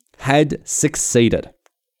 Magellan had succeeded.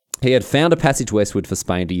 He had found a passage westward for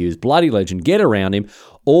Spain to use. Bloody legend, get around him.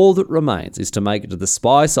 All that remains is to make it to the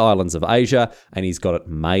Spice Islands of Asia, and he's got it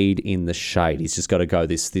made in the shade. He's just got to go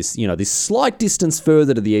this slight distance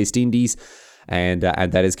further to the East Indies, and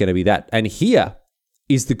that is going to be that. And here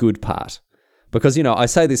is the good part. Because, I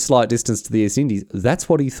say this slight distance to the East Indies, that's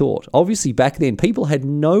what he thought. Obviously, back then, people had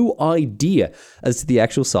no idea as to the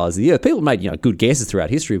actual size of the Earth. People made, good guesses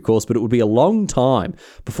throughout history, of course, but it would be a long time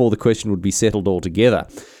before the question would be settled altogether.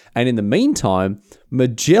 And in the meantime,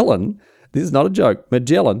 Magellan, this is not a joke,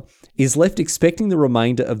 Magellan is left expecting the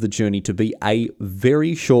remainder of the journey to be a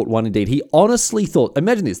very short one indeed. He honestly thought,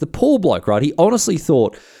 imagine this, the poor bloke, right? He honestly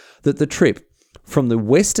thought that the trip from the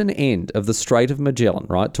western end of the Strait of Magellan,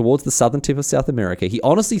 right, towards the southern tip of South America, he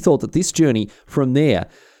honestly thought that this journey from there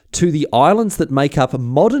to the islands that make up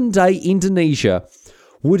modern-day Indonesia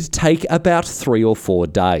would take about 3 or 4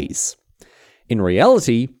 days. In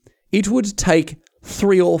reality, it would take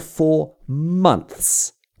 3 or 4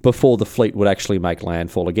 months before the fleet would actually make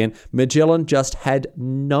landfall again. Magellan just had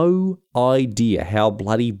no idea how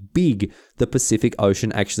bloody big the Pacific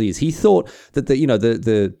Ocean actually is. He thought that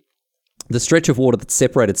the stretch of water that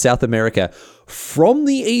separated South America from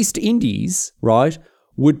the East Indies, right,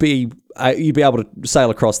 would be you'd be able to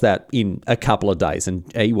sail across that in a couple of days. And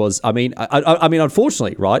he was,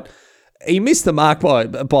 unfortunately, right, he missed the mark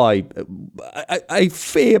by a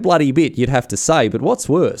fair bloody bit, you'd have to say. But what's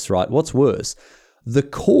worse, right? The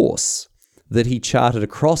course that he charted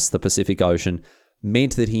across the Pacific Ocean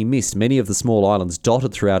meant that he missed many of the small islands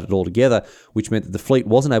dotted throughout it altogether, which meant that the fleet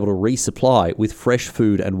wasn't able to resupply with fresh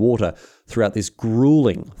food and water throughout this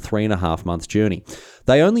grueling 3.5 month journey.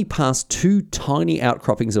 They only passed 2 tiny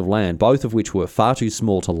outcroppings of land, both of which were far too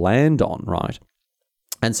small to land on, right?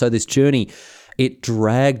 And so this journey, it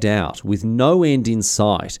dragged out with no end in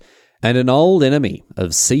sight, and an old enemy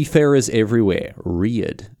of seafarers everywhere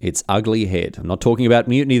reared its ugly head. I'm not talking about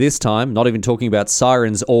mutiny this time, not even talking about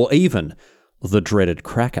sirens or even the dreaded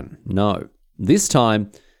Kraken. No, this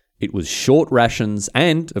time it was short rations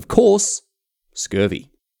and, of course, scurvy.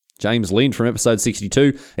 James Lind from episode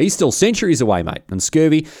 62, he's still centuries away, mate. And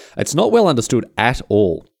scurvy, it's not well understood at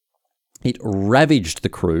all. It ravaged the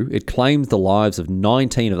crew. It claimed the lives of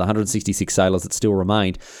 19 of the 166 sailors that still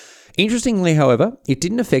remained. Interestingly, however, it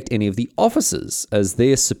didn't affect any of the officers, as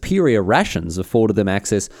their superior rations afforded them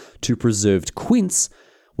access to preserved quince,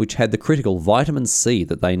 which had the critical vitamin C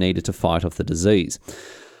that they needed to fight off the disease.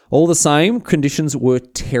 All the same, conditions were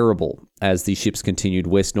terrible as the ships continued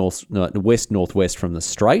west-northwest from the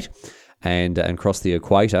strait and across the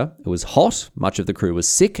equator. It was hot, much of the crew was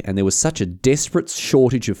sick, and there was such a desperate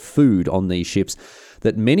shortage of food on these ships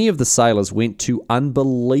that many of the sailors went to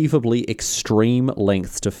unbelievably extreme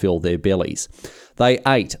lengths to fill their bellies. They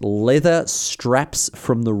ate leather straps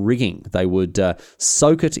from the rigging. They would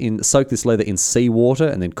soak this leather in seawater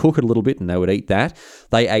and then cook it a little bit, and they would eat that.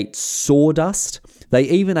 They ate sawdust. They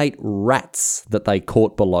even ate rats that they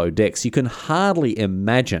caught below decks. You can hardly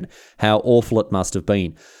imagine how awful it must have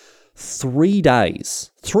been. 3 days,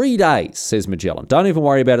 says Magellan. Don't even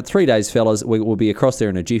worry about it. 3 days, fellas. We'll be across there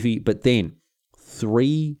in a jiffy. But then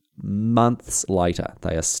 3 months later,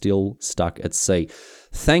 they are still stuck at sea.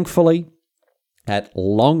 Thankfully, at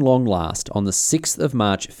long last, on the 6th of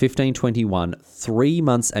March, 1521, 3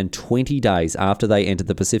 months and 20 days after they entered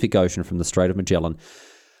the Pacific Ocean from the Strait of Magellan,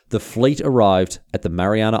 the fleet arrived at the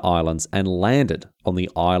Mariana Islands and landed on the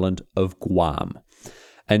island of Guam.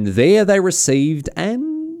 And there they received an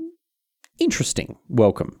interesting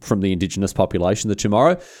welcome from the indigenous population, the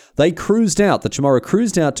Chamorro. The Chamorro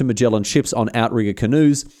cruised out to Magellan ships on outrigger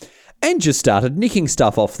canoes and just started nicking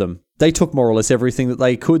stuff off them. They took more or less everything that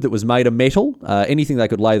they could that was made of metal, anything they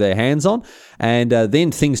could lay their hands on, and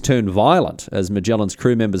then things turned violent as Magellan's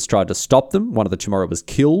crew members tried to stop them. One of the Chamorro was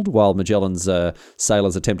killed while Magellan's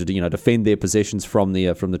sailors attempted to, defend their possessions from the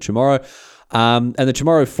Chamorro. And the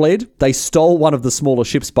Chamorro fled. They stole one of the smaller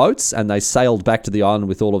ship's boats and they sailed back to the island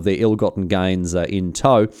with all of their ill-gotten gains in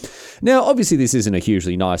tow. Now, obviously, this isn't a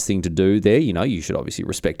hugely nice thing to do there. You should obviously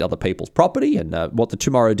respect other people's property. And what the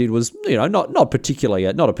Chamorro did was, not a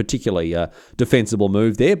particularly defensible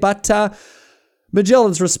move there. But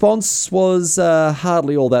Magellan's response was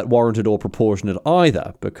hardly all that warranted or proportionate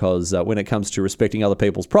either, because when it comes to respecting other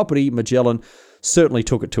people's property, Magellan certainly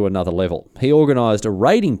took it to another level. He organised a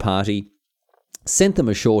raiding party, sent them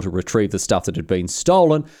ashore to retrieve the stuff that had been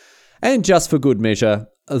stolen, and just for good measure,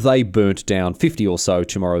 they burnt down 50 or so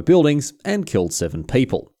Chamorro buildings and killed 7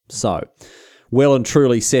 people. So, well and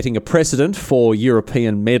truly setting a precedent for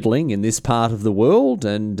European meddling in this part of the world,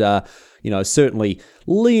 and certainly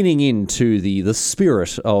leaning into the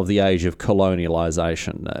spirit of the age of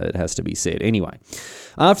colonialisation, it has to be said. Anyway,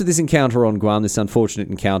 after this encounter on Guam, this unfortunate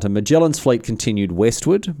encounter, Magellan's fleet continued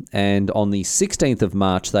westward, and on the 16th of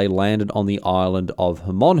March, they landed on the island of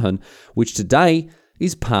Homonhon, which today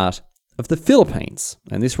is part of the Philippines.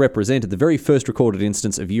 And this represented the very first recorded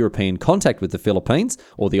instance of European contact with the Philippines,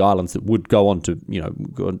 or the islands that would go on to,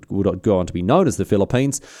 would go on to be known as the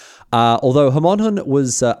Philippines. Although Homonhon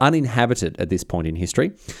was uninhabited at this point in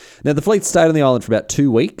history. Now, the fleet stayed on the island for about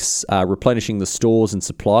 2 weeks, replenishing the stores and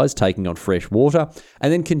supplies, taking on fresh water,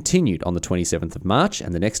 and then continued on the 27th of March,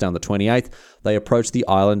 and the next day on the 28th, they approached the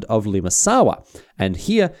island of Limasawa, and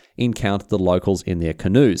here encountered the locals in their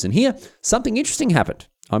canoes. And here, something interesting happened.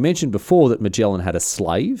 I mentioned before that Magellan had a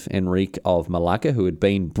slave, Enrique of Malacca, who had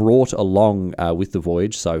been brought along with the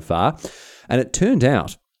voyage so far, and it turned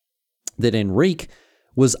out that Enrique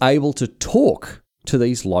was able to talk to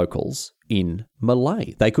these locals in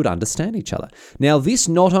Malay. They could understand each other. Now, this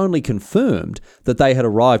not only confirmed that they had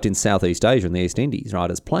arrived in Southeast Asia and the East Indies,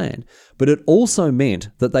 right, as planned, but it also meant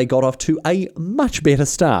that they got off to a much better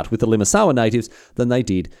start with the Limasawa natives than they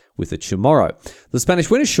did with the Chamorro. The Spanish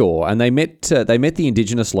went ashore and they met the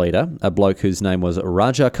indigenous leader, a bloke whose name was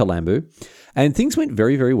Raja Calambu, and things went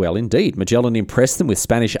very, very well indeed. Magellan impressed them with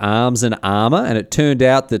Spanish arms and armour, and it turned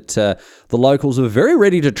out that the locals were very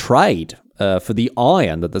ready to trade for the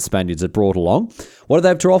iron that the Spaniards had brought along. What did they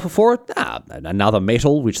have to offer for it? Another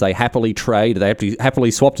metal, which they happily trade. They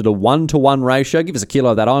happily swapped at a 1-to-1 ratio. Give us a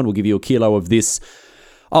kilo of that iron, we'll give you a kilo of this.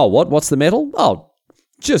 Oh, what's the metal? Oh,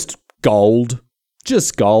 just gold.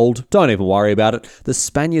 Just gold. Don't even worry about it. The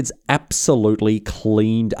Spaniards absolutely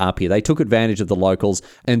cleaned up here. They took advantage of the locals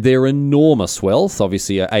and their enormous wealth.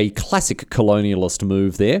 Obviously, a classic colonialist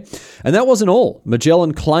move there. And that wasn't all.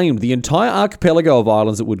 Magellan claimed the entire archipelago of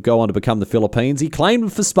islands that would go on to become the Philippines. He claimed them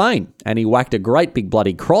for Spain, and he whacked a great big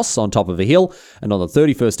bloody cross on top of a hill. And on the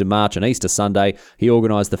 31st of March, on Easter Sunday, he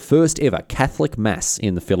organised the first ever Catholic Mass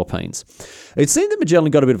in the Philippines. It seemed that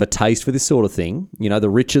Magellan got a bit of a taste for this sort of thing, the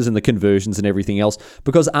riches and the conversions and everything else,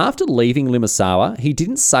 because after leaving Limasawa, he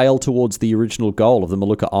didn't sail towards the original goal of the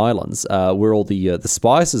Molucca Islands, where all the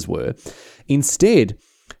spices were. Instead,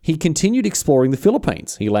 he continued exploring the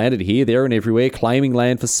Philippines. He landed here, there, and everywhere, claiming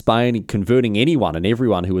land for Spain and converting anyone and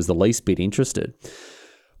everyone who was the least bit interested.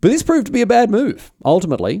 But this proved to be a bad move,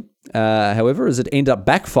 ultimately. However, as it ended up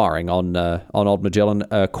backfiring on old Magellan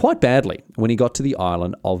quite badly when he got to the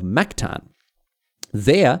island of Mactan.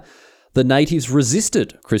 There, the natives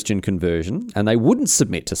resisted Christian conversion and they wouldn't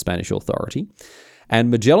submit to Spanish authority. And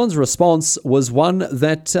Magellan's response was one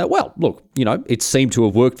that, it seemed to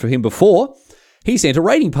have worked for him before. He sent a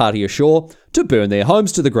raiding party ashore to burn their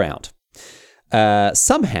homes to the ground.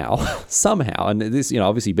 Somehow, and this,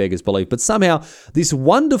 obviously beggars belief, but somehow this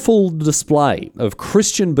wonderful display of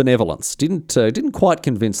Christian benevolence didn't quite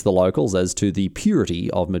convince the locals as to the purity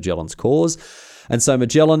of Magellan's cause. And so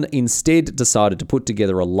Magellan instead decided to put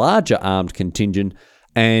together a larger armed contingent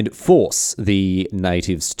and force the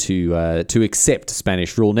natives to accept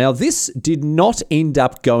Spanish rule. Now, this did not end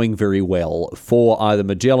up going very well for either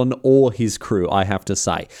Magellan or his crew, I have to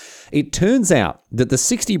say. It turns out that the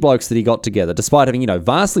 60 blokes that he got together, despite having,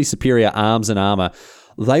 vastly superior arms and armour,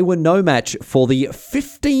 they were no match for the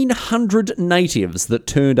 1,500 natives that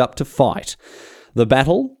turned up to fight. The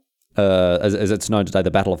battle, as it's known today,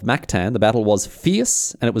 the Battle of Mactan, the battle was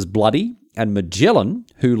fierce and it was bloody, and Magellan,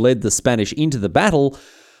 who led the Spanish into the battle,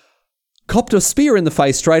 copped a spear in the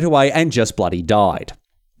face straight away and just bloody died.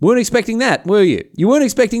 Weren't expecting that, were you? You weren't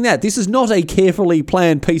expecting that. This is not a carefully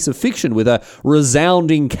planned piece of fiction with a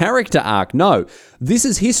resounding character arc. No, this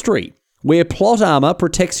is history, where plot armour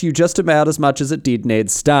protects you just about as much as it did Ned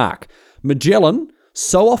Stark. Magellan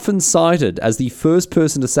so often cited as the first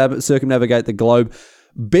person to circumnavigate the globe,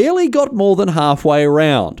 barely got more than halfway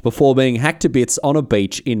around before being hacked to bits on a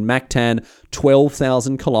beach in Mactan,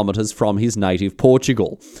 12,000 kilometres from his native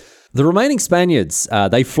Portugal. The remaining Spaniards,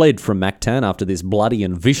 they fled from Mactan after this bloody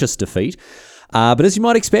and vicious defeat. But as you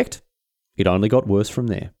might expect, it only got worse from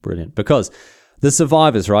there. Brilliant. Because the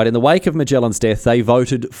survivors, right, in the wake of Magellan's death, they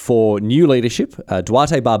voted for new leadership.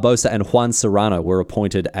 Duarte Barbosa and Juan Serrano were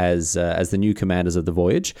appointed as the new commanders of the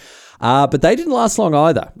voyage. But they didn't last long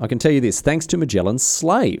either. I can tell you this, thanks to Magellan's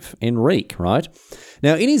slave, Enrique, right?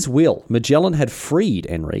 Now, in his will, Magellan had freed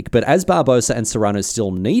Enrique, but as Barbosa and Serrano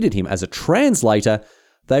still needed him as a translator,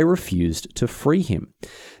 they refused to free him.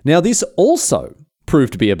 Now, this also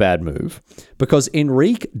proved to be a bad move because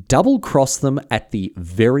Enrique double-crossed them at the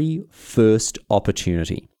very first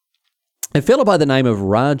opportunity. A fellow by the name of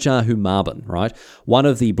Raja Humayun, right, one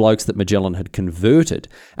of the blokes that Magellan had converted,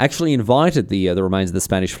 actually invited the remains of the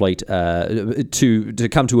Spanish fleet to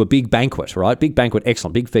come to a big banquet, right? Big banquet,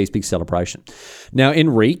 excellent, big feast, big celebration. Now,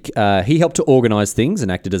 Enrique, he helped to organise things and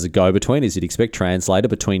acted as a go-between, as you'd expect, translator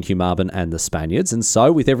between Humayun and the Spaniards. And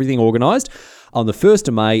so, with everything organised, on the 1st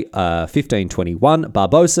of May, 1521,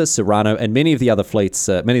 Barbosa, Serrano, and many of the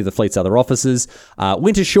fleet's other officers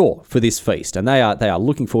went ashore for this feast, and they are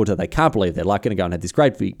looking forward to it. They can't believe they're like going to go and have this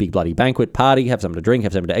great big bloody banquet, party, have something to drink,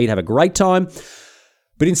 have something to eat, have a great time.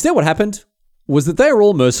 But instead, what happened was that they were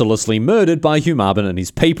all mercilessly murdered by Humayun and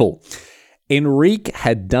his people. Enrique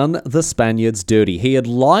had done the Spaniards dirty. He had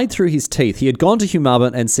lied through his teeth. He had gone to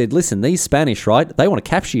Humayun and said, "Listen, these Spanish, right? They want to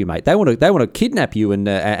capture you, mate. They want to kidnap you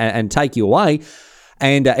and take you away,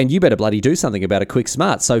 and you better bloody do something about it quick,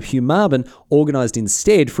 smart." So Humayun organised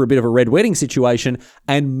instead for a bit of a red wedding situation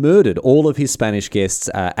and murdered all of his Spanish guests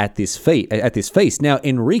at this feast. Now,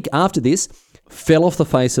 Enrique, after this, fell off the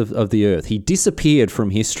face of the earth. He disappeared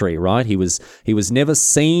from history, right? He was never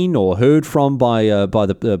seen or heard from by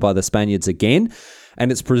the Spaniards again,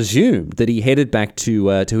 and it's presumed that he headed back to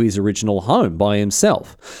his original home by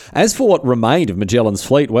himself. As for what remained of Magellan's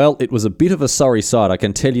fleet, well, it was a bit of a sorry sight, I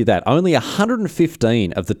can tell you that. Only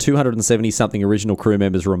 115 of the 270-something original crew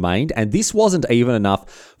members remained, and this wasn't even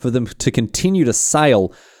enough for them to continue to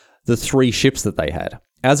sail the 3 ships that they had.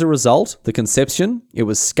 As a result, the Conception, it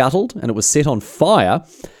was scuttled and it was set on fire,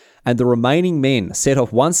 and the remaining men set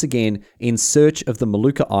off once again in search of the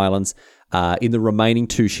Molucca Islands in the remaining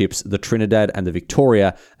 2 ships, the Trinidad and the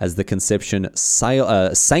Victoria, as the Conception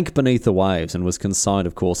sank beneath the waves and was consigned,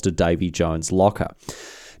 of course, to Davy Jones' locker.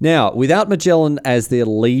 Now, without Magellan as their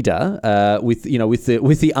leader, with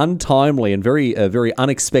the untimely and very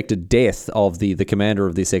unexpected death of the commander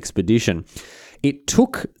of this expedition, it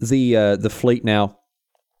took the fleet now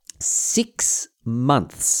 6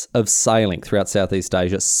 months of sailing throughout Southeast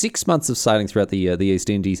Asia, 6 months of sailing throughout the East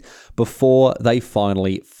Indies before they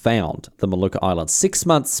finally found the Molucca Islands. 6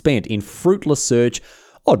 months spent in fruitless search,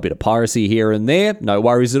 odd bit of piracy here and there, no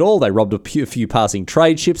worries at all. They robbed a few passing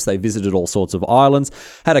trade ships, they visited all sorts of islands,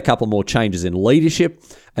 had a couple more changes in leadership,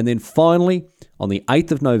 and then finally, on the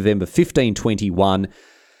 8th of November 1521,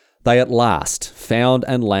 they at last found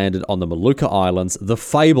and landed on the Molucca Islands, the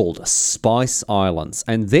fabled Spice Islands.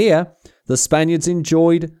 And there, the Spaniards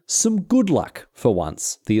enjoyed some good luck for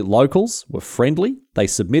once. The locals were friendly, they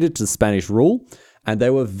submitted to Spanish rule, and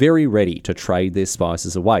they were very ready to trade their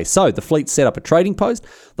spices away. So the fleet set up a trading post,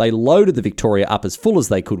 they loaded the Victoria up as full as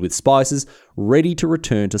they could with spices, ready to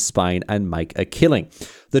return to Spain and make a killing.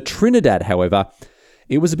 The Trinidad, however,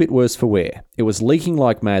 it was a bit worse for wear. It was leaking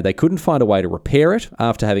like mad. They couldn't find a way to repair it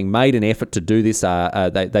after having made an effort to do this.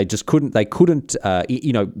 They just couldn't. They couldn't.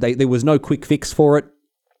 There was no quick fix for it,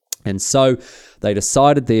 and so they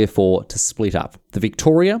decided, therefore, to split up. The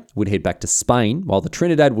Victoria would head back to Spain, while the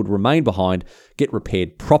Trinidad would remain behind, get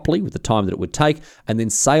repaired properly with the time that it would take, and then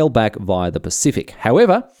sail back via the Pacific.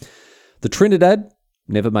 However, the Trinidad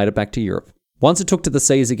never made it back to Europe. Once it took to the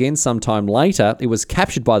seas again sometime later, it was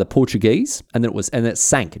captured by the Portuguese, and it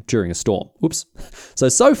sank during a storm. Oops.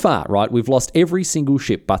 So far, right, we've lost every single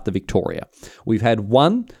ship but the Victoria. We've had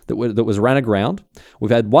one that was ran aground.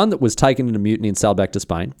 We've had one that was taken in a mutiny and sailed back to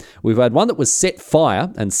Spain. We've had one that was set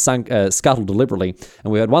fire and scuttled deliberately,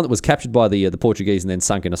 and we had one that was captured by the Portuguese and then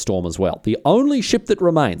sunk in a storm as well. The only ship that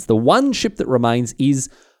remains, the one ship that remains, is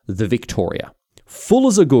the Victoria. Full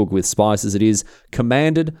as a goog with spices it is,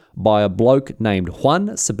 commanded by a bloke named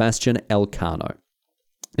Juan Sebastian Elcano.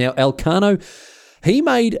 Now, Elcano, he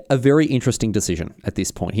made a very interesting decision at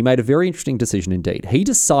this point. He made a very interesting decision indeed. He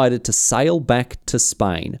decided to sail back to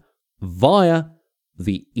Spain via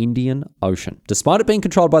the Indian Ocean. Despite it being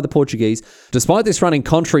controlled by the Portuguese, despite this running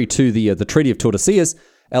contrary to the Treaty of Tordesillas,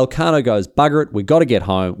 Elcano goes, bugger it, we've got to get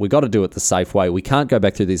home. We've got to do it the safe way. We can't go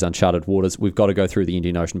back through these uncharted waters. We've got to go through the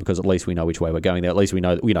Indian Ocean because at least we know which way we're going there. At least we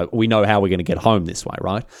know how we're going to get home this way,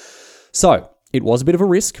 right? So it was a bit of a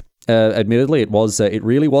risk. Admittedly, it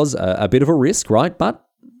really was a bit of a risk, right? But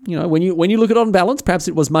when you look at it on balance, perhaps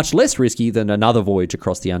it was much less risky than another voyage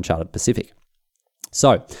across the uncharted Pacific.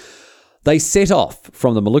 So they set off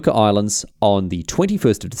from the Molucca Islands on the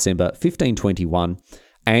 21st of December, 1521,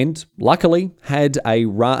 and luckily had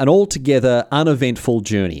an altogether uneventful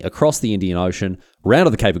journey across the Indian Ocean, round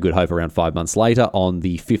to the Cape of Good Hope around 5 months later on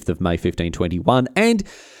the 5th of May, 1521, and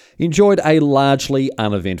enjoyed a largely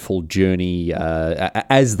uneventful journey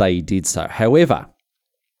as they did so. However,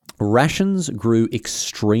 rations grew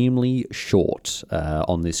extremely short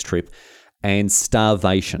on this trip, and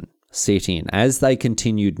starvation set in as they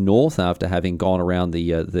continued north after having gone around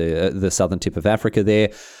the southern tip of Africa there.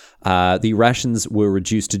 The rations were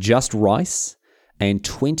reduced to just rice, and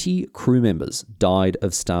 20 crew members died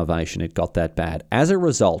of starvation. It got that bad. As a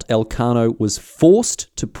result, Elcano was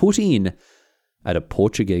forced to put in at a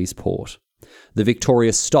Portuguese port. The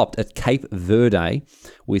Victoria stopped at Cape Verde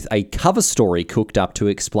with a cover story cooked up to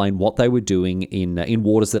explain what they were doing in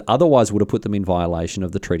waters that otherwise would have put them in violation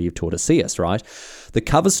of the Treaty of Tordesillas, right? The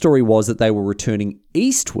cover story was that they were returning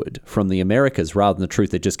eastward from the Americas rather than the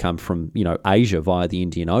truth that just come from, Asia via the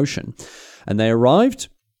Indian Ocean. And they arrived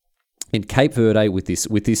in Cape Verde with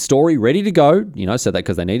this story ready to go, so that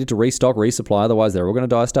because they needed to restock, resupply, otherwise they were all going to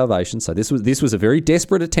die of starvation. So this was a very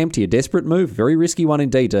desperate attempt here, desperate move, very risky one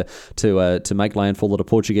indeed to make landfall at a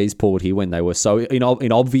Portuguese port here when they were so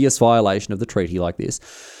in obvious violation of the treaty like this.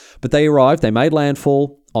 But they arrived, they made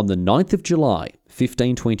landfall on the 9th of July,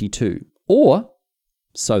 1522, or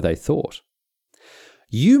so they thought.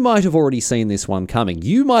 You might have already seen this one coming.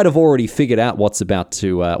 You might have already figured out what's about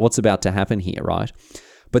to happen here, right?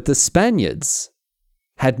 But the Spaniards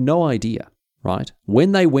had no idea, right?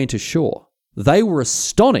 When they went ashore, they were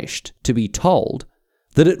astonished to be told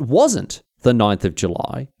that it wasn't the 9th of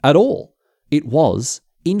July at all. It was,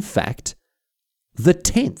 in fact, the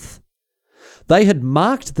 10th. They had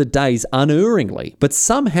marked the days unerringly, but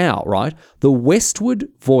somehow, right, the westward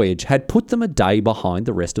voyage had put them a day behind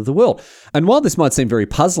the rest of the world. And while this might seem very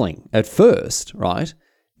puzzling at first, right,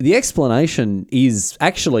 the explanation is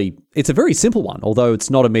actually, it's a very simple one, although it's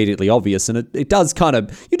not immediately obvious, and it does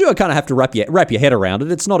you do kind of have to wrap your head around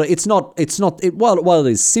it. While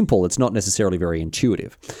it is simple, it's not necessarily very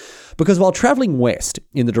intuitive. Because while traveling west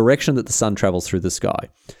in the direction that the sun travels through the sky,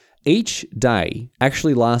 each day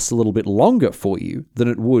actually lasts a little bit longer for you than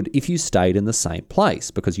it would if you stayed in the same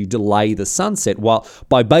place, because you delay the sunset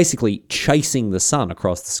by basically chasing the sun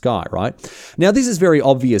across the sky, right? Now, this is very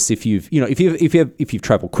obvious if you've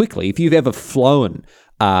traveled quickly. If you've ever flown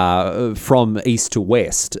from east to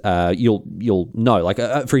west, you'll know. Like,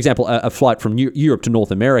 for example, a flight from Europe to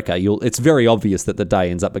North America, it's very obvious that the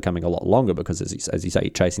day ends up becoming a lot longer because, as you say,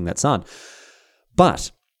 you're chasing that sun.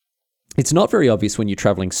 But it's not very obvious when you're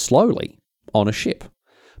traveling slowly on a ship.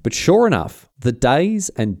 But sure enough, the days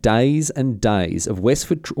and days and days of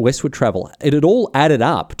westward travel, it had all added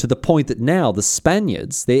up to the point that now the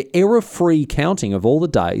Spaniards, their error-free counting of all the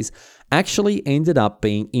days, actually ended up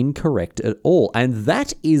being incorrect at all. And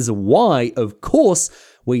that is why, of course,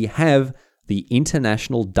 we have the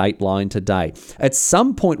international dateline today. At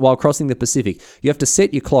some point while crossing the Pacific, you have to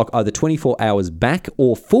set your clock either 24 hours back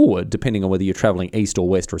or forward, depending on whether you're traveling east or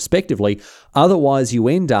west, respectively. Otherwise, you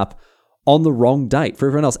end up on the wrong date for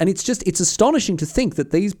everyone else. And it's astonishing to think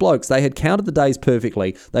that these blokes, they had counted the days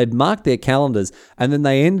perfectly, they'd marked their calendars, and then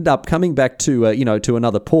they ended up coming back to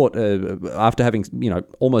another port after having,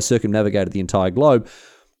 almost circumnavigated the entire globe,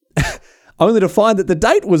 only to find that the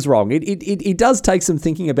date was wrong. It does take some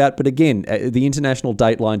thinking about, but again, the international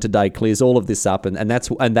dateline today clears all of this up, and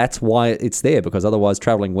that's why it's there, because otherwise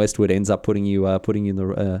traveling westward ends up putting you in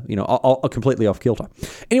the completely off kilter.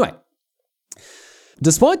 Anyway,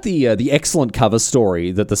 despite the excellent cover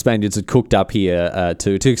story that the Spaniards had cooked up here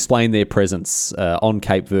to explain their presence on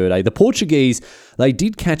Cape Verde, the Portuguese, they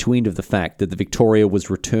did catch wind of the fact that the Victoria was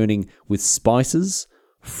returning with spices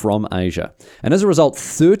from Asia. And as a result,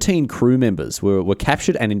 13 crew members were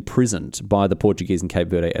captured and imprisoned by the Portuguese in Cape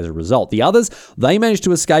Verde as a result. The others, they managed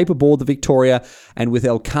to escape aboard the Victoria, and with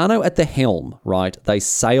Elcano at the helm, right, they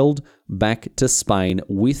sailed back to Spain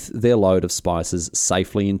with their load of spices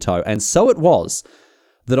safely in tow. And so it was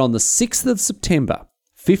that on the 6th of September,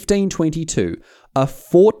 1522, a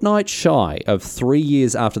fortnight shy of 3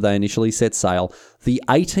 years after they initially set sail, the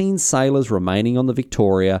 18 sailors remaining on the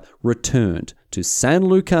Victoria returned to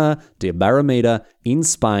Sanlúcar de Barrameda in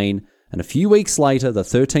Spain, And a few weeks later, the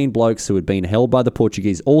 13 blokes who had been held by the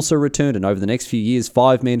Portuguese also returned. And over the next few years,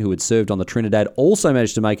 5 men who had served on the Trinidad also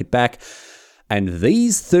managed to make it back. And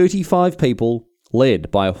these 35 people,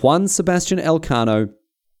 led by Juan Sebastian Elcano,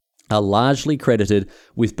 are largely credited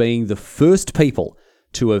with being the first people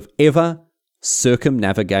to have ever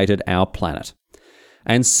circumnavigated our planet.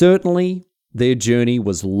 And certainly their journey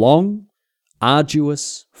was long,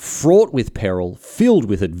 arduous, fraught with peril, filled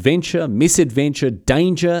with adventure, misadventure,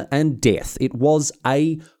 danger, and death. It was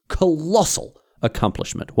a colossal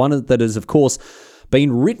accomplishment, one that has, of course,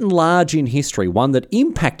 been written large in history, one that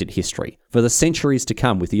impacted history for the centuries to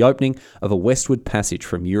come with the opening of a westward passage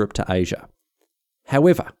from Europe to Asia.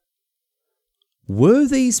 However, were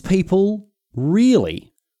these people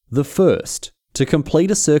really the first to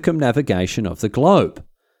complete a circumnavigation of the globe?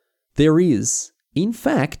 There is, in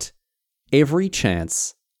fact, every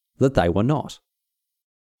chance that they were not.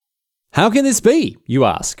 How can this be, you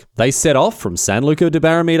ask? They set off from San Luca de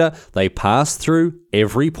Barrameda, they passed through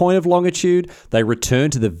every point of longitude, they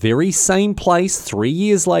returned to the very same place 3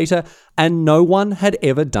 years later, and no one had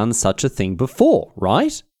ever done such a thing before,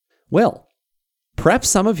 right? Well, perhaps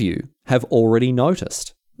some of you have already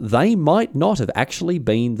noticed they might not have actually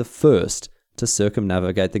been the first to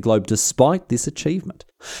circumnavigate the globe despite this achievement.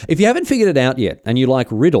 If you haven't figured it out yet and you like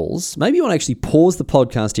riddles, maybe you want to actually pause the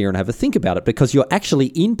podcast here and have a think about it, because you're actually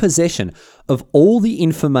in possession of all the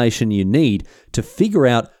information you need to figure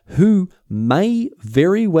out who may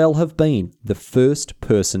very well have been the first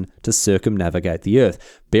person to circumnavigate the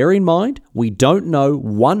Earth. Bear in mind, we don't know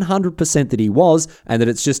 100% that he was, and that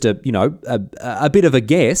it's just a bit of a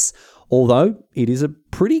guess, although it is a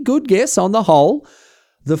pretty good guess on the whole.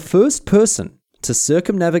 The first person to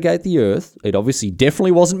circumnavigate the Earth, it obviously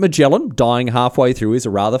definitely wasn't Magellan. Dying halfway through is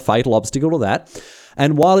a rather fatal obstacle to that.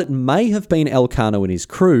 And while it may have been Elcano and his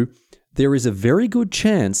crew, there is a very good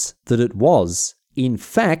chance that it was, in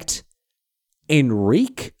fact,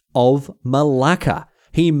 Enrique of Malacca.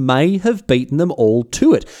 He may have beaten them all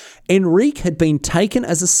to it. Enrique had been taken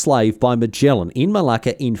as a slave by Magellan in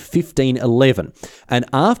Malacca in 1511. And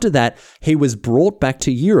after that, he was brought back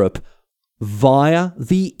to Europe via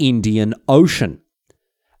the Indian Ocean.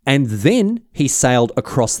 And then he sailed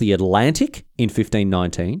across the Atlantic in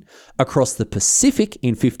 1519, across the Pacific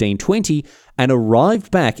in 1520, and arrived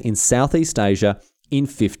back in Southeast Asia in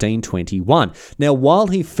 1521. Now, while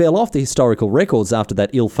he fell off the historical records after that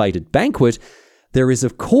ill-fated banquet, there is,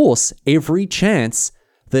 of course, every chance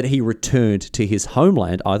that he returned to his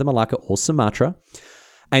homeland, either Malacca or Sumatra.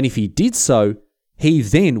 And if he did so, he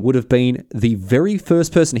then would have been the very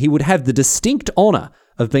first person. He would have the distinct honor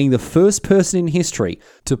of being the first person in history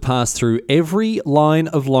to pass through every line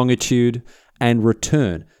of longitude and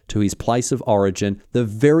return to his place of origin, the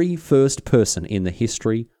very first person in the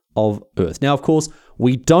history of Earth. Now, of course,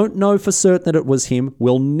 we don't know for certain that it was him.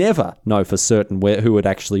 We'll never know for certain who it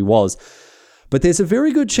actually was. But there's a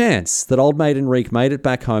very good chance that old mate Enrique made it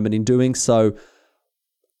back home, and in doing so,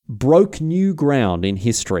 broke new ground in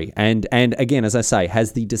history, and again, as I say,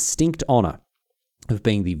 has the distinct honor of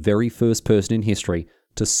being the very first person in history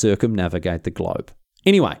to circumnavigate the globe.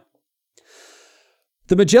 Anyway,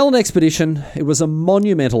 the Magellan expedition, it was a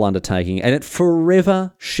monumental undertaking, and it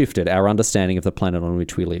forever shifted our understanding of the planet on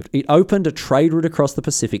which we lived. It opened a trade route across the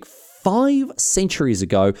Pacific 5 centuries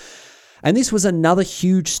ago, and this was another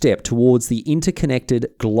huge step towards the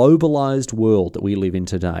interconnected, globalized world that we live in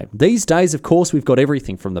today. These days, of course, we've got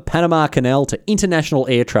everything from the Panama Canal to international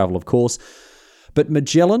air travel, of course. But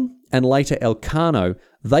Magellan and later Elcano,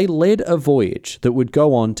 they led a voyage that would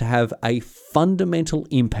go on to have a fundamental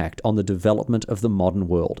impact on the development of the modern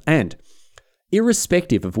world. And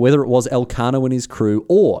irrespective of whether it was Elcano and his crew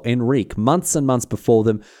or Enrique months and months before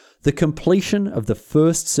them, the completion of the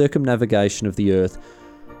first circumnavigation of the Earth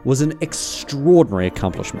was an extraordinary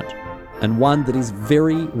accomplishment, and one that is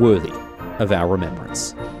very worthy of our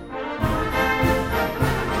remembrance.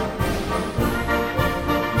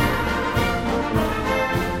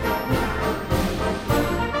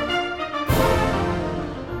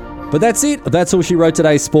 But that's it. That's all she wrote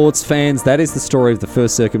today, sports fans. That is the story of the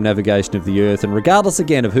first circumnavigation of the Earth. And regardless,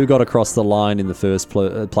 again, of who got across the line in the first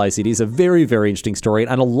place, it is a very, very interesting story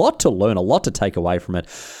and a lot to learn, a lot to take away from it.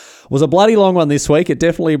 Was a bloody long one this week. It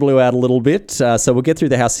definitely blew out a little bit. So we'll get through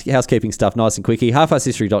the housekeeping stuff nice and quickly.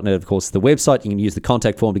 Halfarsedhistory.net, of course, is the website. You can use the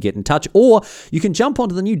contact form to get in touch, or you can jump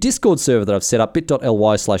onto the new Discord server that I've set up,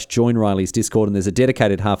 bit.ly/join Riley's Discord, and there's a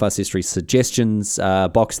dedicated Half-Arsed History suggestions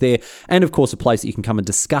box there, and of course a place that you can come and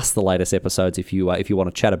discuss the latest episodes if you want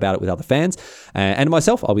to chat about it with other fans. And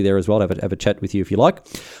myself, I'll be there as well to have a chat with you if you like.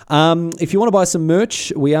 If you want to buy some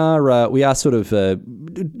merch, we are sort of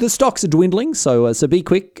the stocks are dwindling, so be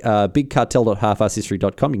quick.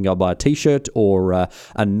 Bigcartel.halfasshistory.com. You can go buy a t-shirt or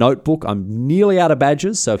a notebook. I'm nearly out of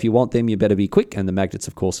badges, so if you want them, you better be quick. And the magnets,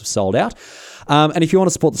 of course, have sold out. And if you want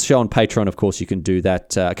to support the show on Patreon, of course, you can do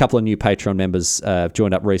that. A couple of new Patreon members have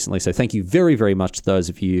joined up recently, so thank you very, very much to those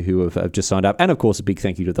of you who have just signed up. And, of course, a big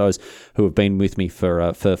thank you to those who have been with me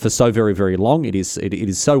for so very, very long. It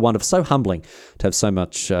is so wonderful, so humbling to have so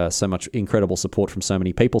much incredible support from so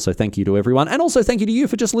many people. So thank you to everyone. And also thank you to you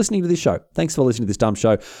for just listening to this show. Thanks for listening to this dumb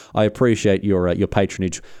show. I appreciate your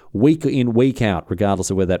patronage week in, week out,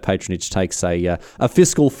 regardless of whether that patronage takes a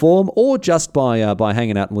fiscal form or just by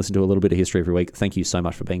hanging out and listening to a little bit of history every week. Thank you so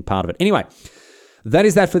much for being part of it. Anyway, that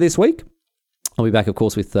is that for this week. I'll be back, of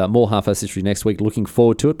course, with more Half-Assed History next week. Looking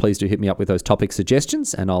forward to it. Please do hit me up with those topic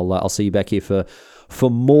suggestions, and I'll see you back here for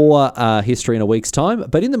more history in a week's time.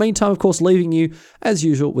 But in the meantime, of course, leaving you, as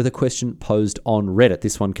usual, with a question posed on Reddit.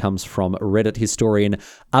 This one comes from Reddit historian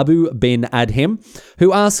Abu Ben Adhem,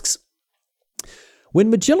 who asks, when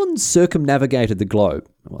Magellan circumnavigated the globe,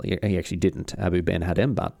 well, he actually didn't, Abu Ben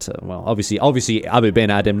Adhem, but, obviously Abu Ben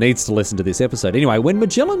Adhem needs to listen to this episode. Anyway, when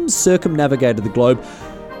Magellan circumnavigated the globe,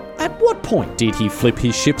 at what point did he flip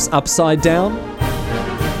his ships upside down?